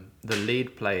the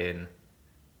lead playing,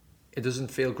 it doesn't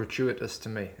feel gratuitous to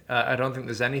me. I don't think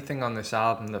there's anything on this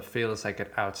album that feels like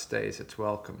it outstays its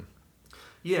welcome.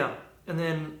 Yeah, and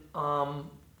then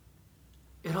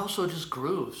it also just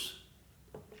grooves.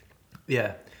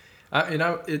 Yeah,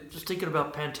 just thinking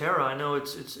about Pantera, I know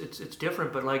it's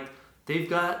different, but like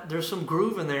there's some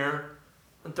groove in there,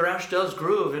 and thrash does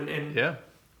groove, and yeah.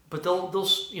 But they'll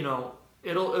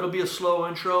it'll be a slow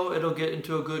intro, it'll get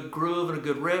into a good groove and a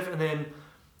good riff, and then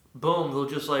boom, they'll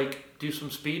just like do some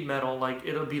speed metal, like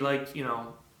it'll be like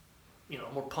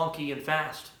more punky and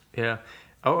fast. Yeah,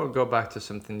 I want to go back to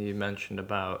something you mentioned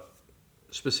about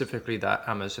specifically that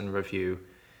Amazon review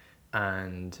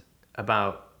and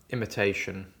about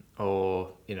imitation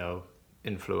or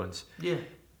influence. Yeah,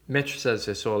 Mitch says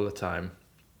this all the time.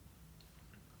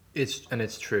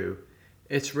 It's true.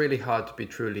 It's really hard to be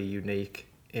truly unique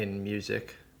in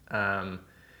music.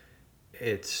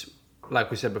 It's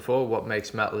like we said before, what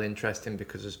makes metal interesting,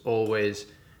 because there's always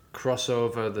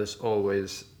crossover, there's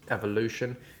always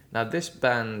evolution. Now this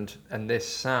band and this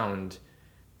sound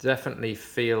definitely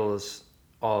feels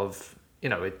of,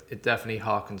 it definitely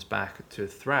harkens back to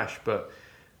thrash, but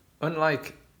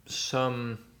unlike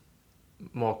some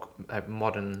more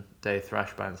modern day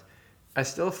thrash bands, I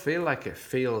still feel like it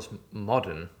feels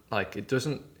modern. Like it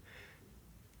doesn't,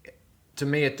 to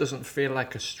me, it doesn't feel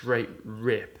like a straight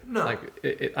rip. No.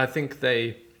 Like I think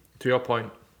they, to your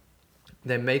point,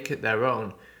 they make it their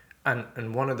own,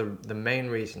 and one of the main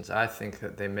reasons I think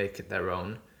that they make it their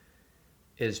own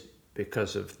is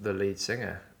because of the lead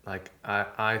singer. Like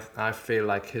I feel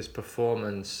like his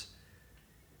performance,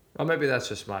 or maybe that's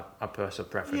just my personal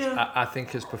preference. Yeah. I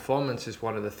think his performance is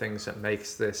one of the things that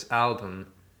makes this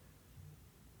album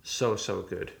so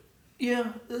good.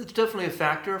 Yeah, it's definitely a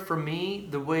factor. For me,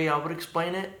 the way I would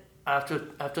explain it, after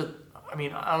I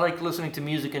mean, I like listening to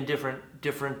music in different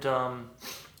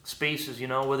spaces,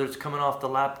 whether it's coming off the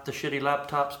shitty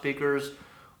laptop speakers,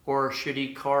 or a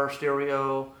shitty car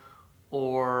stereo,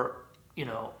 or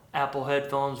Apple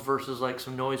headphones versus like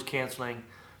some noise canceling.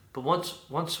 But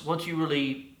once you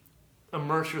really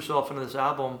immerse yourself into this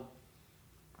album,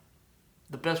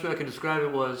 the best way I can describe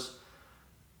it was,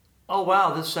 oh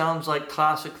wow, this sounds like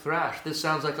classic thrash. This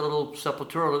sounds like a little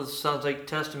Sepultura. This sounds like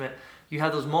Testament. You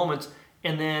have those moments,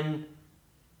 and then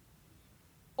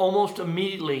almost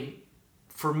immediately,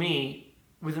 for me,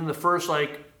 within the first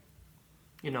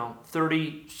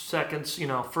 30 seconds,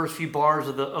 first few bars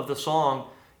of the song,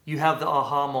 you have the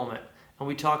aha moment, and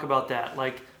we talk about that.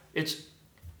 Like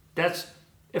that's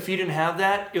if you didn't have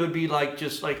that, it would be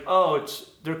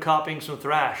they're copying some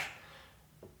thrash,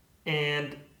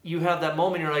 and you have that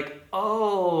moment. You're like,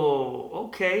 oh,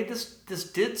 okay, this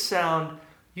did sound.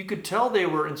 You could tell they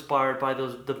were inspired by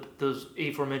those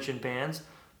aforementioned bands,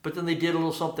 but then they did a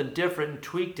little something different and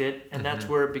tweaked it, and that's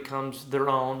where it becomes their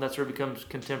own. That's where it becomes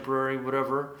contemporary,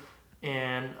 whatever,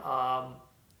 and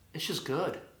it's just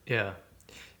good. Yeah,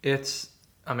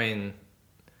 I mean,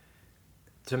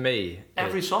 to me,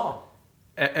 every song.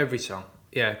 Every song.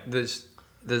 Yeah, there's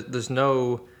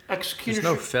no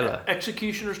filler.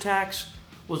 Executioner's Tax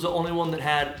was the only one that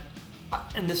had,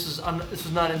 and this is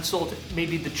not insulting,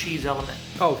 maybe the cheese element.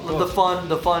 Oh, of course.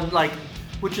 The fun,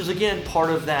 which is again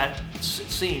part of that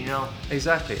scene,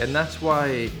 Exactly, and that's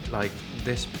why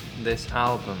this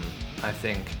album, I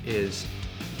think, is.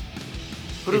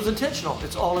 But it was intentional.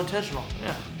 It's all intentional.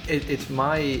 Yeah. It's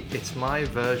my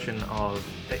version of.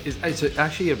 It's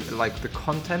actually the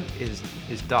content is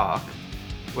dark,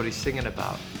 what he's singing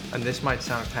about, and this might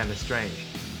sound kind of strange,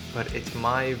 but it's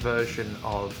my version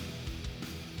of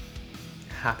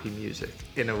happy music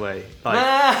in a way.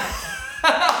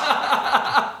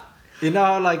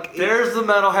 There's the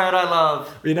metalhead I love.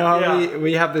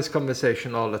 We have this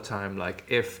conversation all the time. Like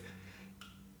if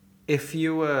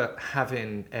you were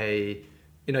having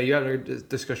you have a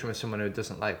discussion with someone who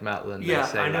doesn't like metal, and they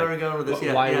say, I know where you're going with this.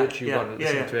 Why would you want to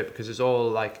listen to it? Because it's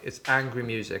all it's angry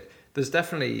music. There's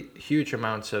definitely huge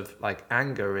amounts of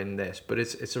anger in this, but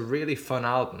it's a really fun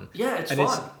album. Yeah, it's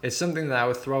fun. It's something that I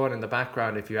would throw on in the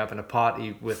background if you're having a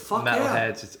party with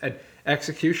metalheads. And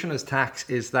Executioner's Tax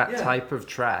is that type of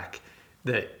track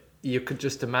that you could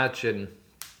just imagine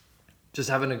just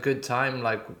having a good time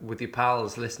with your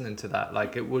pals listening to that.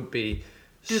 It would be.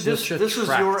 Dude, this is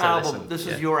your album. This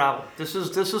is your album. This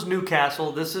is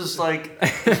Newcastle. This is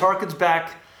this harkens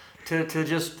back to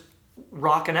just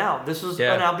rocking out. This is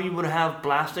an album you would have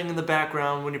blasting in the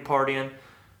background when you're partying.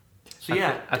 So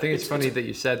I think it's funny that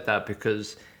you said that,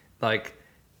 because I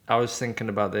was thinking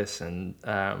about this, and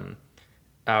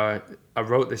I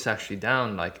wrote this actually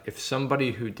down. If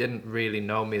somebody who didn't really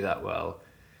know me that well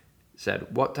said,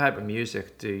 what type of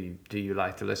music do you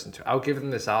like to listen to? I'll give them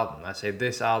this album. I say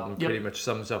this album pretty much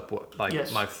sums up what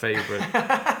my favorite.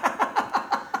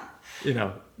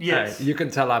 Yes. You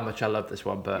can tell how much I love this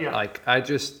one, but I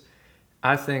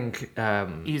think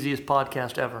easiest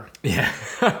podcast ever. Yeah.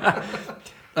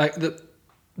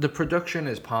 The production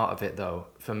is part of it though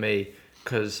for me,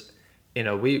 because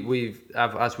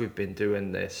as we've been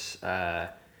doing this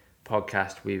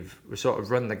podcast, we've sort of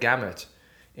run the gamut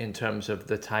in terms of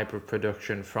the type of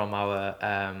production from our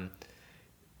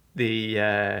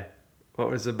what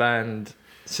was the band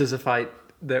Scissorfight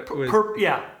that was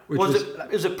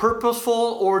is it purposeful,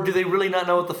 or do they really not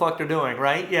know what the fuck they're doing,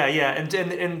 right? Yeah and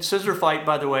Scissorfight,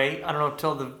 by the way, I don't know,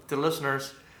 tell the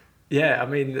listeners. Yeah, I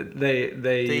mean they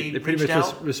pretty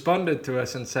much responded to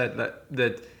us and said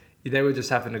that they were just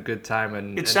having a good time,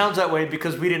 and sounds that way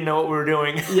because we didn't know what we were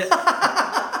doing. Yeah.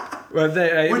 Well,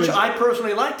 I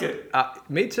personally liked it.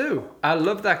 Me too. I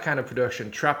love that kind of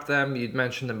production. Trap Them, you'd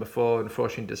mentioned them before,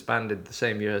 unfortunately disbanded the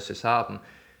same year as this album.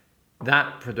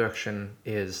 That production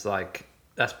is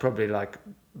that's probably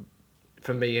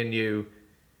for me and you,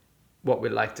 what we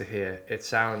like to hear. It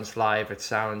sounds live, it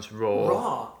sounds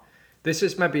raw. This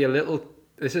is maybe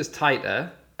this is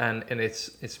tighter and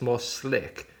it's more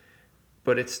slick,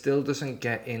 but it still doesn't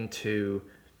get into.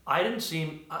 That's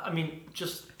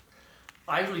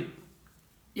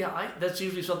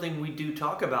usually something we do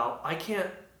talk about. I can't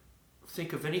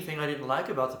think of anything I didn't like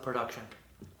about the production.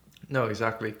 No,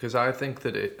 exactly, because I think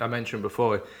that I mentioned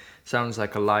before, it sounds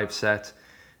like a live set.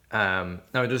 Now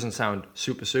it doesn't sound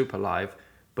super live,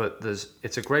 but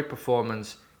it's a great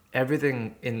performance.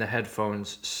 Everything in the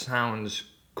headphones sounds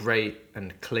great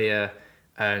and clear,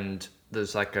 and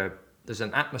there's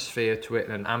an atmosphere to it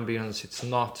and an ambience. It's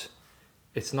not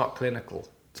clinical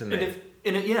to me.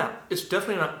 It's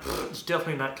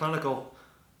definitely not clinical.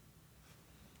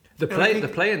 The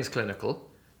playing's clinical.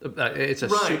 It's a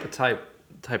super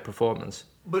type performance.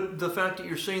 But the fact that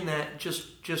you're saying that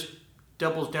just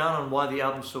doubles down on why the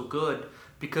album's so good,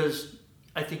 because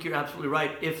I think you're absolutely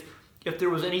right. If there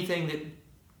was anything that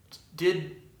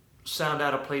did sound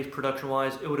out of place production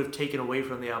wise, it would have taken away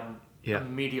from the album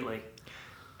immediately.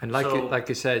 And like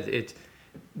you said,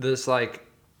 there's like,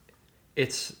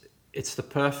 it's the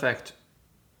perfect.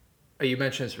 You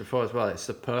mentioned this before as well. It's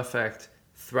the perfect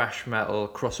thrash metal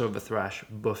crossover thrash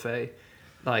buffet.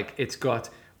 Like it's got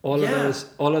Yeah.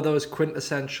 all of those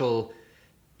quintessential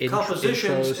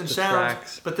Compositions intros and to sounds,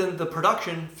 tracks. but then the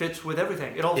production fits with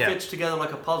everything. It all Yeah. fits together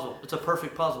like a puzzle. It's a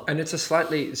perfect puzzle. And it's a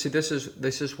slightly see. This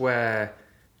is where,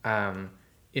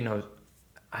 you know,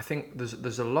 I think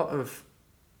there's a lot of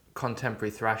contemporary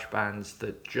thrash bands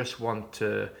that just want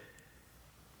to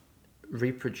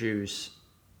reproduce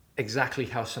exactly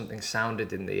how something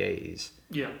sounded in the 80s.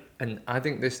 Yeah. And I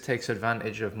think this takes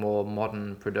advantage of more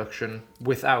modern production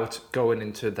without going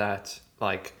into that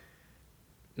like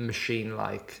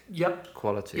machine-like Yep.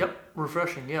 quality. Yep.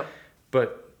 Refreshing. Yep.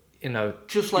 But you know,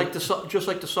 Just like the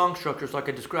song structures, like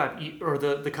I described, or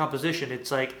the composition. It's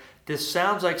like this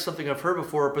sounds like something I've heard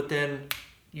before, but then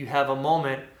you have a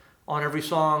moment on every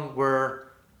song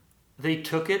where they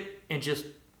took it and just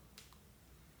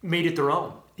made it their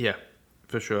own. yeah,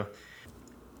 for sure.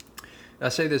 I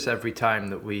say this every time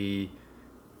that we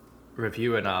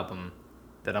review an album,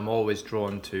 that I'm always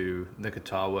drawn to the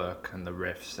guitar work and the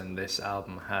riffs, and this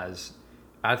album has,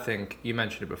 I think, you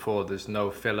mentioned it before, there's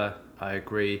no filler, I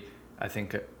agree. I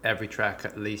think every track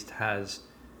at least has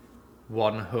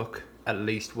one hook, at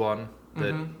least one,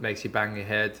 that makes you bang your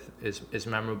head, is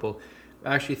memorable.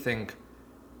 I actually think,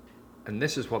 and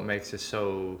this is what makes it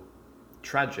so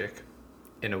tragic,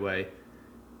 in a way,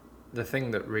 the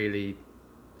thing that really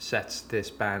sets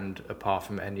this band apart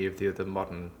from any of the other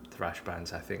modern thrash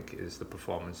bands, I think, is the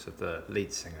performance of the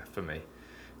lead singer for me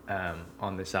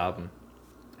on this album.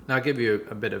 Now, I'll give you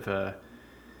a bit of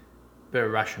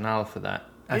rationale for that.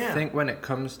 I Yeah. think when it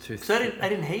comes to... So I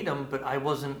didn't hate them, but I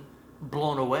wasn't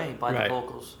blown away by Right. the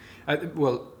vocals.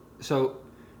 So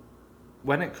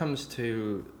when it comes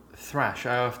to thrash,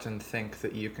 I often think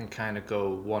that you can kind of go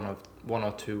one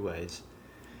or two ways.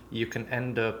 You can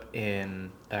end up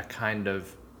in a kind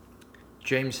of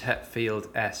James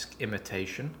Hetfield-esque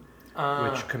imitation,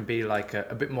 which can be like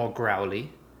a bit more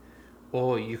growly,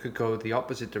 or you could go the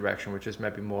opposite direction, which is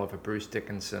maybe more of a Bruce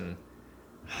Dickinson,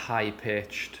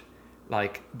 high-pitched,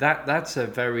 like that's a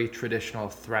very traditional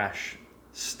thrash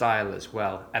style as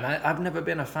well, and I've never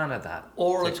been a fan of that.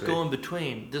 Or let's particularly. go in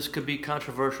between. This could be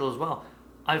controversial as well.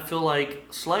 I feel like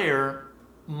Slayer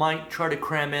might try to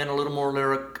cram in a little more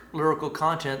lyrical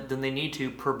content than they need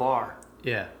to per bar.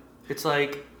 Yeah, It's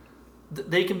like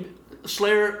they can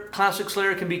classic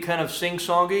Slayer can be kind of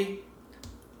sing-songy,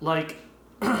 like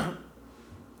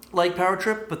like Power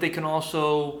Trip, but they can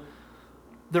also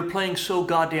they're playing so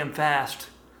goddamn fast.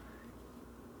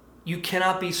 You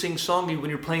cannot be sing-songy when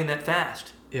you're playing that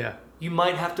fast. yeah. You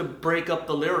might have to break up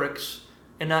the lyrics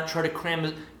and not try to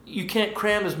cram. You can't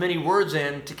cram as many words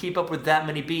in to keep up with that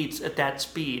many beats at that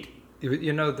speed.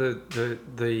 You know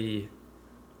the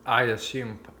I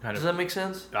assume kind Does of that make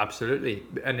sense? absolutely,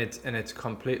 and it's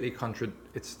completely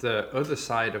It's the other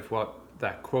side of what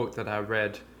that quote that I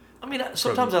read. I mean,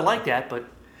 sometimes I like that, but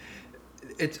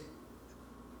It's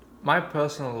my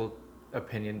personal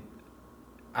opinion.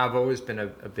 I've always been a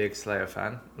big Slayer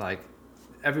fan. Like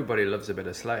everybody loves a bit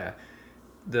of Slayer.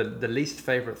 The least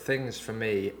favorite things for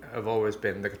me have always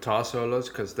been the guitar solos,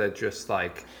 because they're just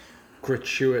like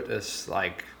gratuitous,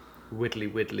 like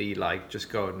widdly, like just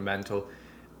going mental.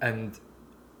 And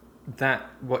that,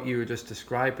 what you were just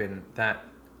describing, that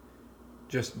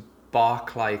just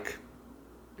bark like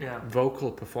yeah,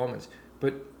 vocal performance.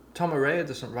 But Tom Araya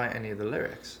doesn't write any of the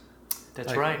lyrics. that's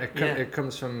Like, right. It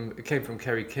came from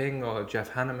Kerry King or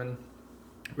Jeff Hanneman,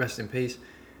 rest in peace.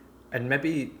 And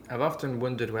maybe I've often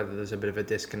wondered whether there's a bit of a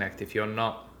disconnect if you're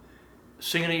not.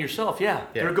 Singing it yourself, yeah.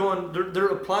 Yeah. They're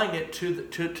applying it to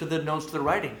the notes they're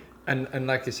writing. And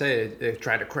like you say, they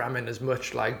try to cram in as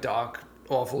much like dark,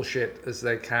 awful shit as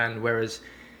they can. Whereas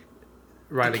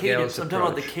Riley The cadence. Gale's I'm talking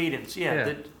about the approach. cadence. Yeah.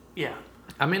 Yeah. Yeah.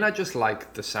 I mean, I just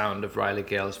like the sound of Riley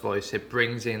Gale's voice. It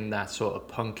brings in that sort of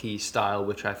punky style,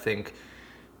 which I think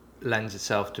lends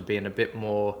itself to being a bit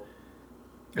more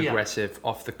Yeah. aggressive,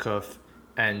 off the cuff.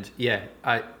 And yeah,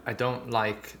 I don't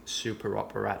like super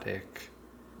operatic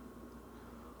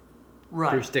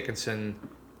Right. Bruce Dickinson.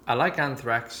 I like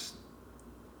Anthrax,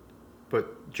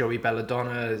 but Joey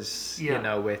Belladonna is, Yeah. you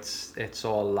know, it's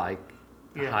all like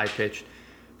Yeah. high pitched.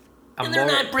 And they're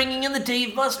not bringing in the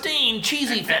Dave Mustaine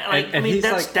cheesy fan. Like, and I mean, he's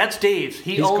that's like- that's Dave's.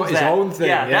 he's Owns got his that. own thing,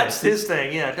 Yeah, yeah. that's his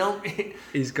thing. Yeah, don't.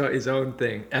 He's got his own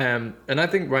thing. And I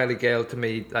think Riley Gale, to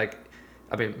me, like,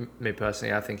 I mean, me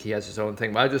personally, I think he has his own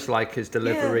thing, but I just like his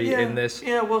delivery in this.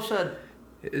 Yeah, well said.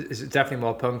 It's definitely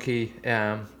more punky.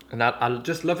 And I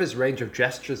just love his range of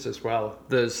gestures as well.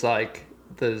 There's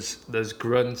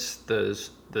grunts,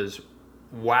 there's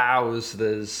wows.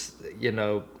 There's, you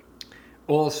know,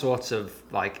 all sorts of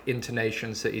like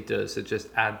intonations that he does that just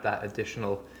add that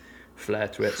additional flair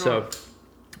to it. Sure. So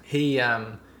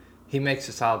he makes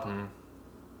this album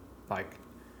like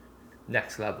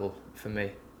next level for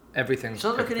me. Everything.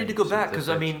 Sounds like I need to go back because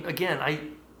I everything mean, again,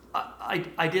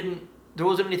 I didn't. There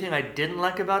wasn't anything I didn't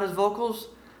like about his vocals.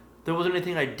 There wasn't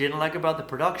anything I didn't like about the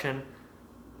production.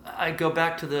 I go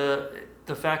back to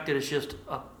the fact that it's just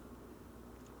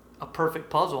a perfect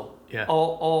puzzle. Yeah.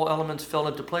 All elements fell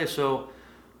into place. So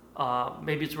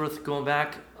maybe it's worth going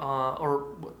back.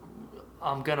 Or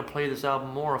I'm gonna play this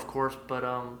album more, of course, but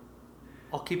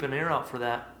I'll keep an ear out for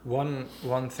that.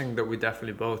 One thing that we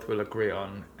definitely both will agree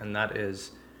on, and that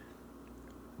is,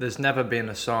 there's never been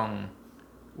a song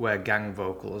where gang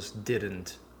vocals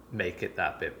didn't make it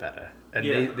that bit better. And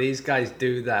Yeah. these guys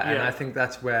do that, and Yeah. I think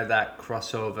that's where that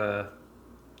crossover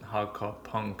hardcore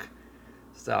punk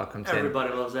style comes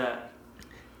Everybody loves that.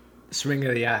 in. Swing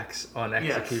of the Axe on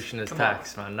Yes, Executioner's come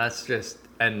Tax, man. That's just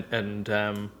and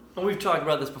And we've talked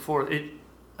about this before.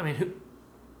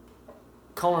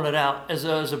 Calling it out as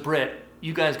a Brit,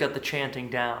 you guys got the chanting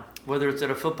down. Whether it's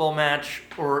at a football match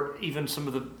or even some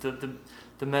of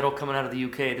the metal coming out of the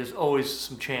UK, there's always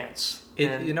some chants.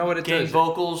 And you know what it gang does?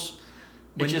 vocals,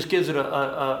 it When just gives it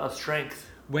a strength.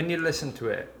 When you listen to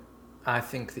it, I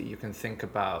think that you can think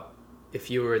about if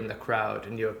you were in the crowd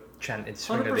and you're chanting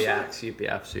Swing of the 100%. Axe, you'd be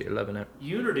absolutely loving it.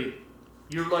 Unity.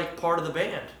 You're like part of the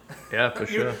band. Yeah, for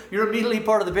sure. You're immediately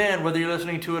part of the band, whether you're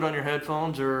listening to it on your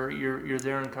headphones or you're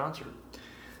there in concert.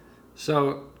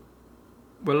 So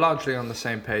we're largely on the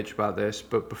same page about this,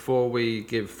 but before we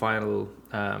give final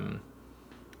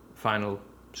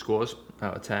scores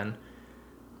out of 10,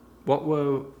 what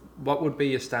would be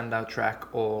your standout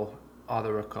track, or are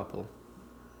there a couple?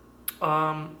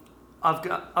 I've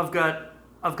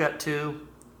got two,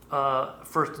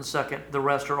 first and second. The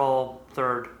rest are all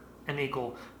third and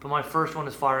equal. But my first one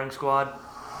is Firing Squad.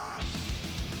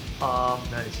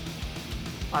 Nice.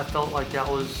 I felt like that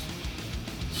was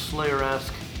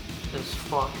Slayer-esque as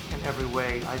fuck in every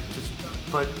way.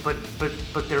 But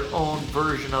their own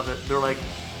version of it. They're like,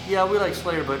 yeah, we like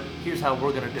Slayer, but here's how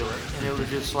we're gonna do it. And it was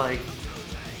just like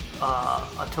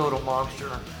a total monster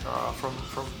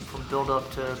from build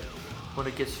up to when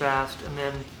it gets fast. And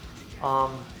then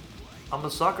I'm a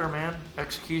sucker, man.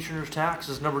 Executioner's Tax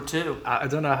is number 2. I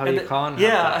don't know how you can't.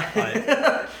 Yeah. Have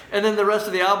that. And then the rest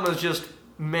of the album is just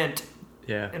mint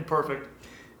Yeah. and perfect.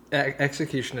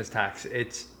 Executioner's Tax.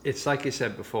 It's like you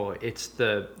said before. It's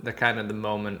the kind of the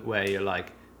moment where you're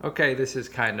like, okay, this is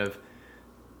kind of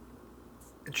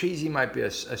cheesy. Might be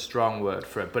a strong word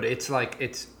for it, but it's like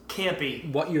it's Campy.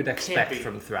 what you'd expect Campy.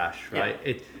 from thrash,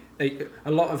 right? Yeah.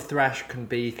 A lot of thrash can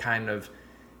be kind of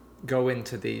go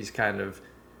into these kind of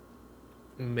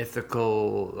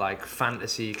mythical, like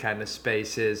fantasy kind of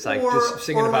spaces, like just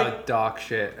singing about like, dark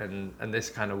shit, and this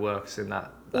kind of works in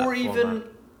that or format.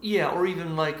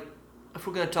 even like if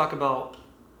we're going to talk about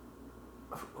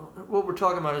what we're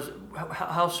talking about is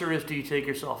how serious do you take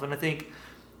yourself? And I think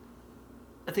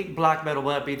black metal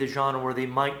might be the genre where they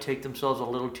might take themselves a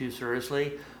little too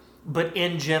seriously, but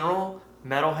in general,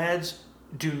 metalheads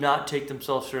do not take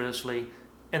themselves seriously,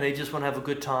 and they just want to have a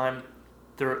good time.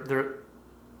 They're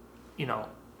you know,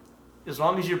 as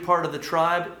long as you're part of the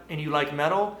tribe and you like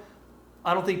metal,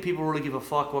 I don't think people really give a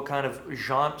fuck what kind of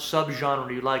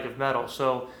subgenre you like of metal.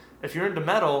 So if you're into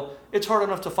metal, it's hard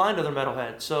enough to find other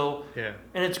metalheads. So Yeah.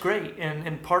 and it's great.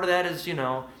 And part of that is, you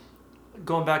know,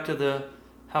 going back to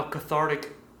how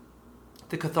cathartic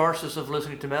the catharsis of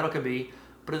listening to metal can be,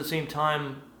 but at the same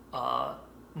time,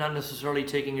 not necessarily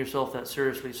taking yourself that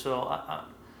seriously. So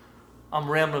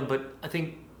I'm rambling, but I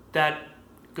think that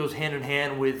goes hand in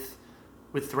hand with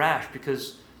thrash,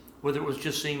 because whether it was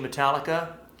just seeing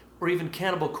Metallica or even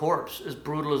Cannibal Corpse, as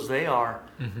brutal as they are,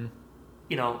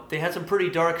 you know, they had some pretty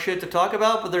dark shit to talk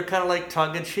about, but they're kind of like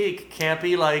tongue-in-cheek,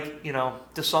 campy, like, you know,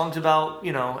 the song's about,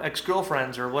 you know,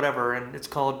 ex-girlfriends or whatever, and it's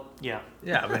called, yeah.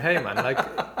 Yeah, I mean, hey, man, like,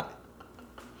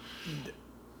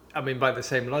 I mean, by the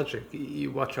same logic,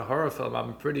 you watch a horror film,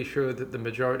 I'm pretty sure that the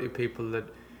majority of people that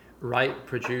write,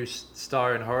 produce,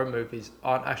 star in horror movies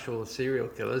aren't actual serial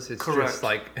killers. It's Correct. just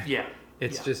like, Yeah.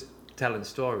 it's Yeah. just telling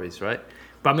stories, right?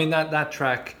 But I mean, that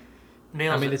track,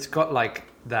 Nails I mean, it. it's got like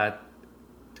that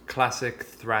classic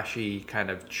thrashy kind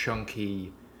of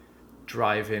chunky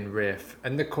drive-in riff,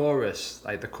 and the chorus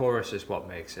is what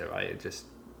makes it, right? It just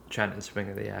chanting Swing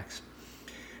of the Axe.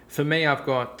 For me, I've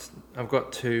got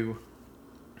 2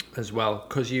 as well,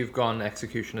 because you've gone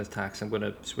Executioner's Tax. I'm going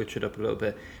to switch it up a little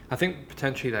bit. I think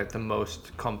potentially like the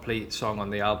most complete song on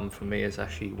the album for me is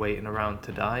actually Waiting Around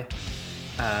to Die.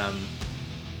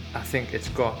 I think it's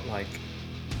got like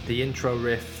the intro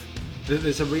riff,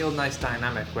 there's a real nice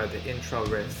dynamic where the intro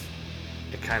riff,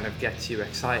 it kind of gets you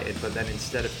excited, but then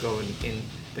instead of going in,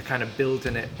 they're kind of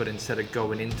building it, but instead of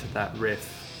going into that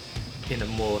riff in a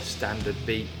more standard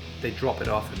beat, they drop it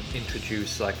off and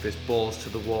introduce like this balls to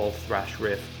the wall thrash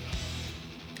riff.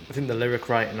 I think the lyric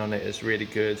writing on it is really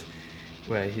good,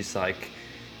 where he's like,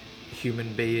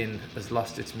 human being has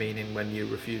lost its meaning when you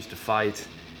refuse to fight.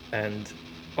 And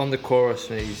on the chorus,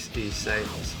 he's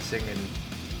singing,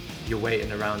 you're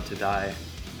waiting around to die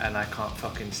and I can't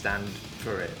fucking stand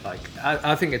for it. Like,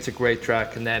 I think it's a great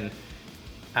track. And then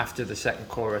after the second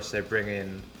chorus, they bring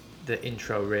in the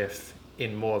intro riff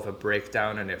in more of a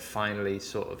breakdown, and it finally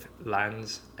sort of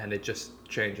lands and it just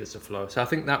changes the flow. So I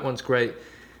think that one's great.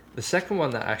 The second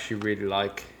one that I actually really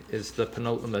like is the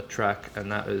penultimate track,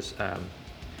 and that is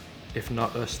If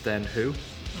Not Us Then Who.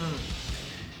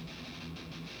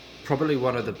 Probably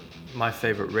one of my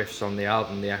favorite riffs on the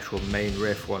album, the actual main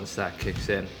riff once that kicks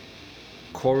in.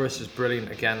 Chorus is brilliant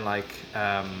again, like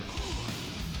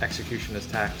Executioner's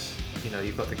Tax. You know,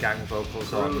 you've got the gang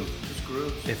vocals on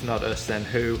If Not Us Then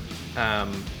Who.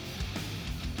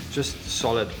 Just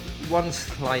solid. One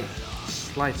slight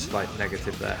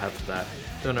negative that I have there.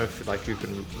 Don't know if like you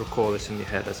can recall this in your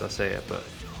head as I say it, but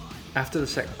after the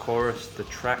second chorus, the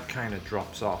track kind of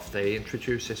drops off. They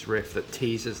introduce this riff that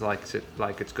teases like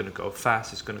it's going to go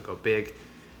fast, it's going to go big.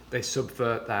 They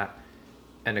subvert that,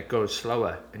 and it goes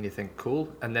slower, and you think cool,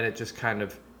 and then it just kind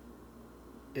of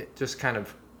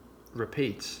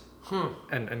repeats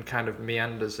and kind of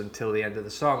meanders until the end of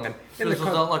the song. And fizzles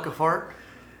out like a fart.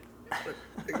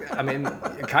 I mean,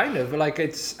 kind of like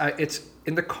it's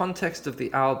in the context of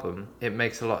the album, it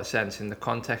makes a lot of sense. In the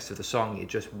context of the song,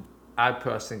 I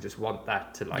personally just want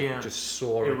that to just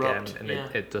soar erupt, again,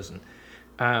 and it doesn't.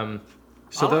 I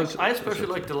especially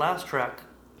like the last track,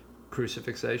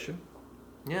 Crucifixation.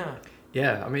 Yeah.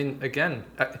 Yeah, I mean, again,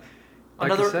 like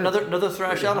another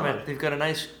thrash element. They've got a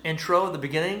nice intro at the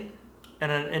beginning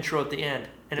and an intro at the end,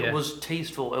 and it was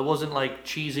tasteful. It wasn't like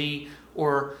cheesy.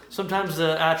 Or sometimes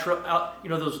the outro,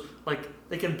 those like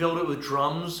they can build it with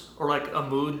drums or like a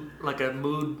mood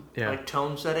like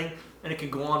tone setting, and it can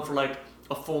go on for like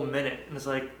a full minute, and it's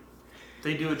like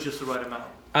they do it just the right amount.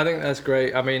 I think that's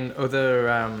great. I mean,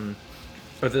 other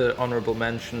honourable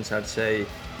mentions, I'd say,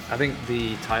 I think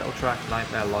the title track,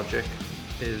 Nightmare Logic,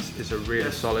 is a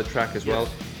really solid track as well.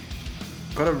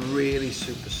 Got a really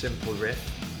super simple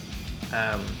riff,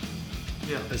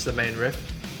 as the main riff.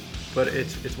 But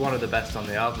it's one of the best on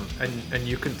the album, and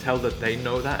you can tell that they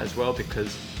know that as well,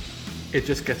 because it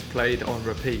just gets played on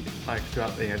repeat like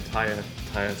throughout the entire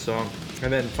song.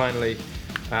 And then finally,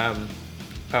 I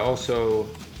also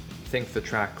think the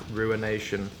track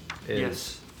Ruination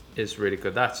is really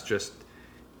good. That's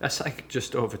like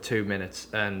just over 2 minutes,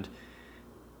 and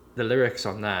the lyrics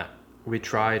on that: we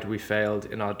tried, we failed,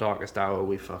 in our darkest hour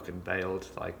we fucking bailed.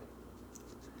 Like,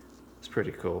 it's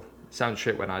pretty cool. Sounds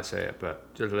shit when I say it,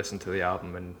 but just listen to the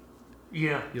album and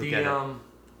you'll get it.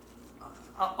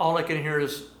 All I can hear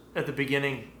is at the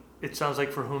beginning. It sounds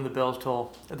like For Whom the Bells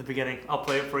Toll at the beginning. I'll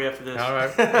play it for you after this. All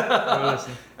right. I'll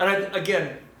listen. And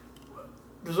again,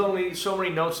 there's only so many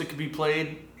notes that could be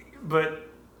played, but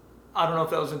I don't know if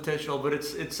that was intentional. But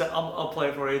it's. I'll play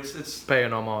it for you. It's pay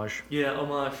an homage. Yeah,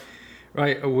 homage.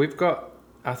 Right, we've got.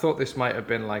 I thought this might have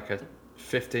been like a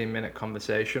 15-minute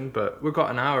conversation, but we've got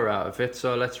an hour out of it,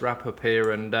 so let's wrap up here.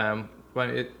 And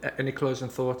any closing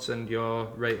thoughts and your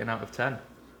rating out of 10?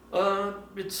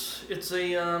 It's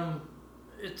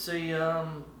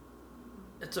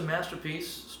a masterpiece,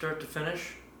 start to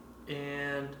finish,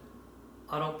 and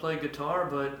I don't play guitar,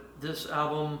 but this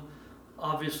album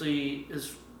obviously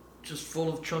is just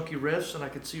full of chunky riffs, and I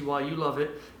can see why you love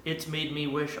it. It's made me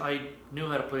wish I knew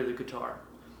how to play the guitar,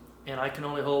 and I can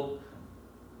only hope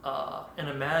and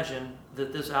imagine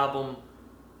that this album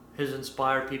has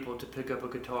inspired people to pick up a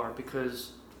guitar,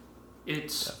 because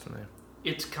it's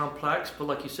complex, but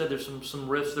like you said, there's some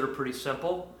riffs that are pretty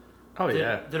simple.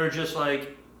 That are just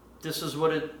like, this is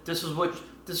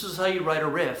how you write a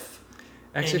riff.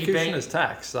 Executioner's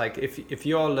Tax. Like if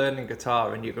you're learning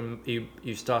guitar and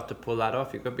you start to pull that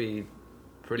off, you're gonna be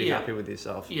pretty happy with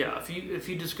yourself. Yeah, if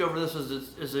you discover this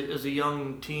as a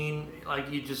young teen, like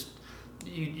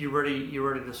you're ready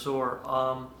to soar.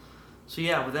 So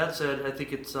yeah, with that said, I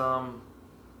think it's I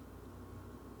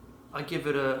give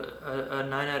it a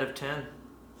 9 out of 10.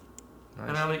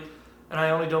 Nice. And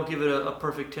I only don't give it a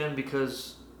perfect 10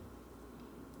 because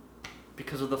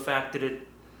of the fact that it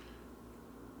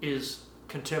is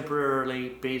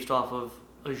contemporarily based off of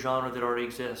a genre that already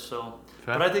exists. So,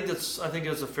 fair. But I think it's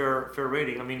a fair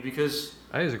rating. I mean, because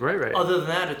I think it's a great rating. Other than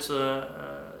that, it's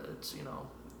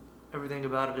everything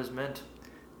about it is mint.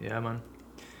 Yeah, man.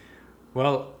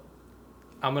 Well,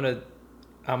 I'm gonna.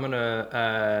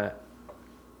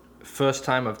 First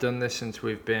time I've done this since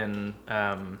we've been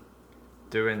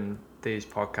doing these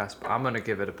podcasts, but I'm gonna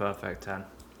give it a perfect 10.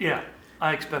 Yeah,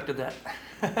 I expected that.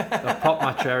 I've popped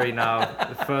my cherry now.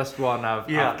 The first one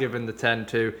I've given the 10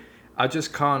 to. I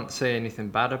just can't say anything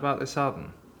bad about this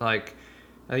album. Like,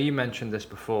 you mentioned this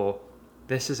before.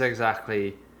 This is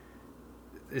exactly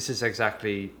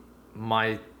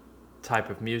my type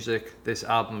of music. This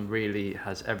album really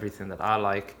has everything that I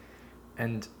like,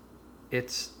 and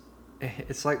it's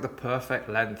like the perfect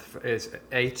length. It's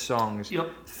 8 songs,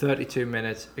 32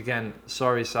 minutes. Again,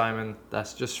 sorry Simon,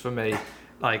 that's just for me.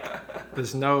 Like,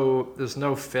 there's no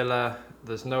filler.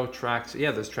 There's no tracks.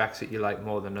 Yeah, there's tracks that you like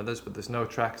more than others, but there's no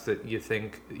tracks that you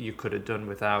think you could have done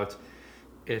without.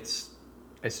 It's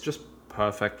just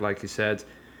perfect, like you said.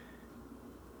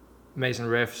 Amazing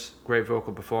riffs, great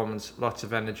vocal performance, lots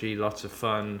of energy, lots of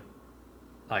fun.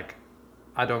 Like,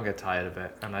 I don't get tired of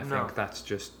it, and I think that's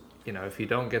just, if you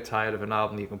don't get tired of an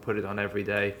album, you can put it on every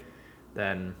day.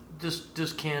 Then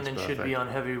this can and should be on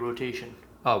heavy rotation.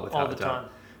 Oh, without all the time.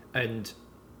 And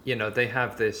they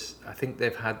have this. I think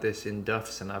they've had this in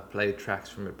Duff's, and I've played tracks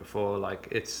from it before. Like,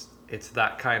 it's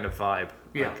that kind of vibe.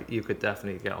 Yeah, like, you could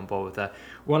definitely get on board with that.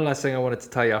 One last thing I wanted to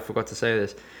tell you, I forgot to say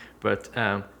this, but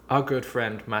our good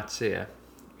friend Matt Sear,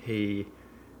 he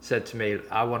said to me,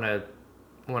 I want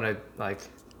to like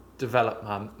develop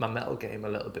my metal game a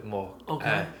little bit more.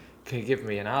 Okay. Can you give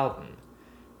me an album?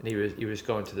 And he was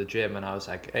going to the gym, and I was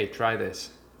like, hey, try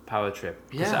this Power Trip.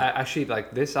 Because actually,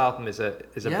 like, this album is a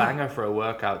banger for a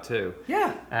workout too.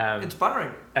 Yeah.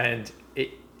 Inspiring. And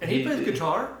he plays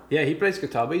guitar. Yeah, he plays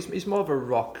guitar, but he's more of a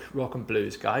rock and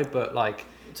blues guy. But like,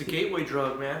 it's a gateway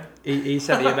drug, man. He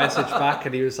sent me a message back,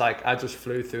 and he was like, I just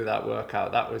flew through that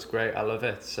workout. That was great. I love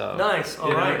it. So nice.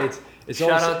 All right. It's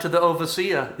shout also, out to the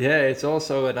Overseer. Yeah, it's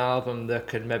also an album that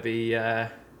could maybe be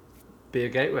a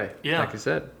gateway. Yeah, like you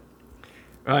said.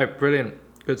 All right, brilliant,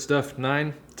 good stuff.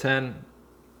 9, 10.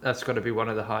 That's got to be one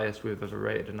of the highest we've ever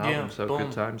rated an album. So boom.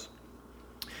 Good times.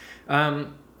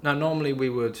 Now, normally we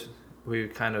would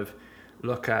kind of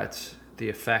look at the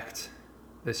effect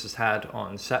this has had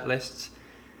on set lists.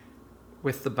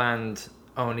 With the band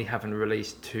only having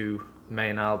released 2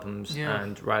 main albums,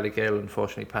 and Riley Gale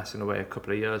unfortunately passing away a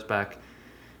couple of years back,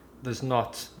 there's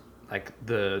not like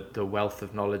the wealth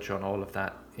of knowledge on all of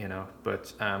that,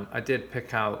 But I did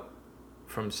pick out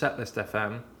from Setlist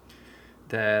FM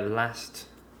their last,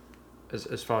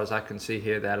 as far as I can see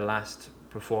here, their last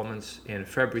performance in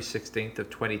February 16th of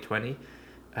 2020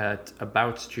 at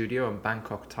About Studio in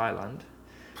Bangkok, Thailand.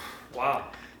 Wow.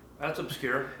 That's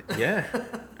obscure. Yeah.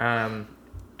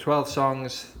 12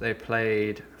 songs. They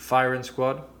played Firing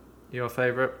Squad, your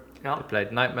favourite. Yeah. They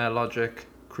played Nightmare Logic,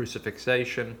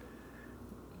 Crucifixation,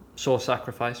 Soul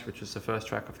Sacrifice, which was the first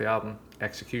track of the album,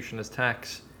 Executioner's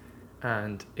Tax,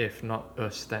 and If Not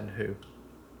Us, Then Who.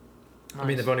 Nice. I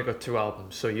mean, they've only got 2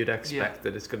 albums, so you'd expect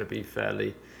that it's going to be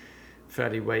fairly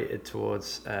weighted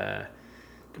towards...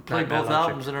 Could play both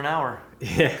albums in an hour.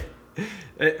 Yeah.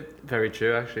 Very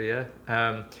true, actually,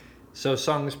 yeah. So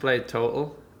songs played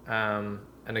total, and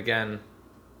again,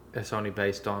 it's only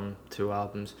based on 2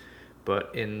 albums,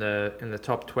 but in the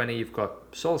top 20 you've got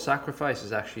Soul Sacrifice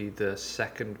is actually the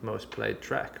second most played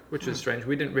track, which is strange.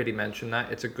 We didn't really mention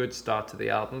that. It's a good start to the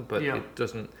album, but it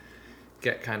doesn't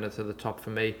get kind of to the top for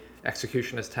me.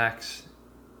 Executioner's Tax,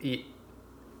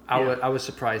 I was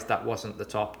surprised that wasn't the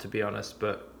top, to be honest,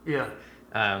 but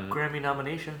Grammy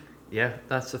nomination. Yeah,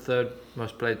 that's the third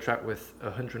most played track with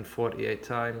 148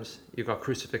 times. You've got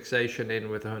Crucifixation in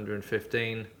with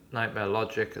 115, Nightmare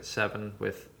Logic at 7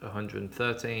 with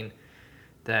 113.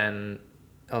 Then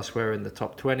elsewhere in the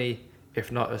top 20,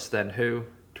 If Not Us, Then Who,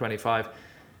 25.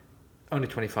 Only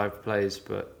 25 plays,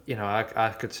 but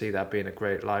I could see that being a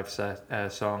great live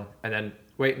set song. And then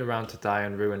Waiting Around to Die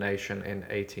and Ruination in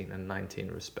 18 and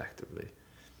 19 respectively.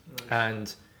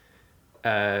 Nice.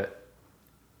 And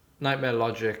Nightmare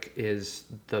Logic is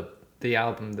the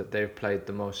album that they've played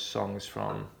the most songs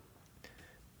from.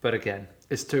 But again,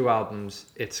 it's 2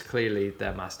 albums. It's clearly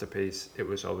their masterpiece. It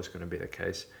was always going to be the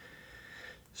case.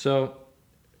 So,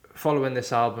 following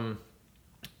this album,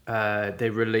 they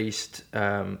released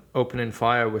Opening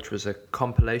Fire, which was a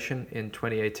compilation in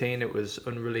 2018. It was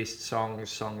unreleased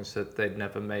songs that they'd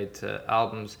never made to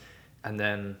albums. And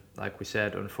then, like we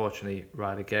said, unfortunately,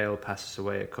 Riley Gale passes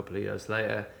away a couple of years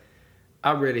later.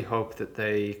 I really hope that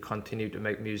they continue to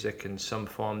make music in some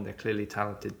form. They're clearly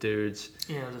talented dudes.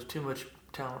 Yeah, there's too much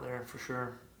talent there for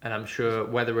sure. And I'm sure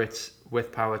whether it's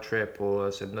with Power Trip or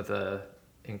as another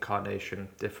incarnation,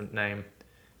 different name,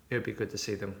 it would be good to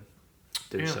see them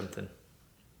do something.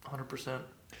 100%.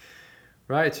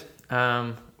 Right.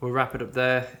 We'll wrap it up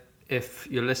there. If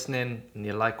you're listening and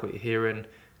you like what you're hearing,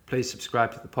 please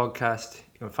subscribe to the podcast.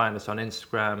 You can find us on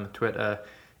Instagram, Twitter,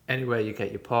 anywhere you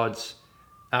get your pods.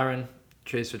 Aaron,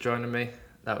 cheers for joining me.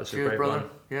 That was Cheers, a great brother. one.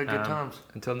 Yeah, good times.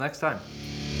 Until next time.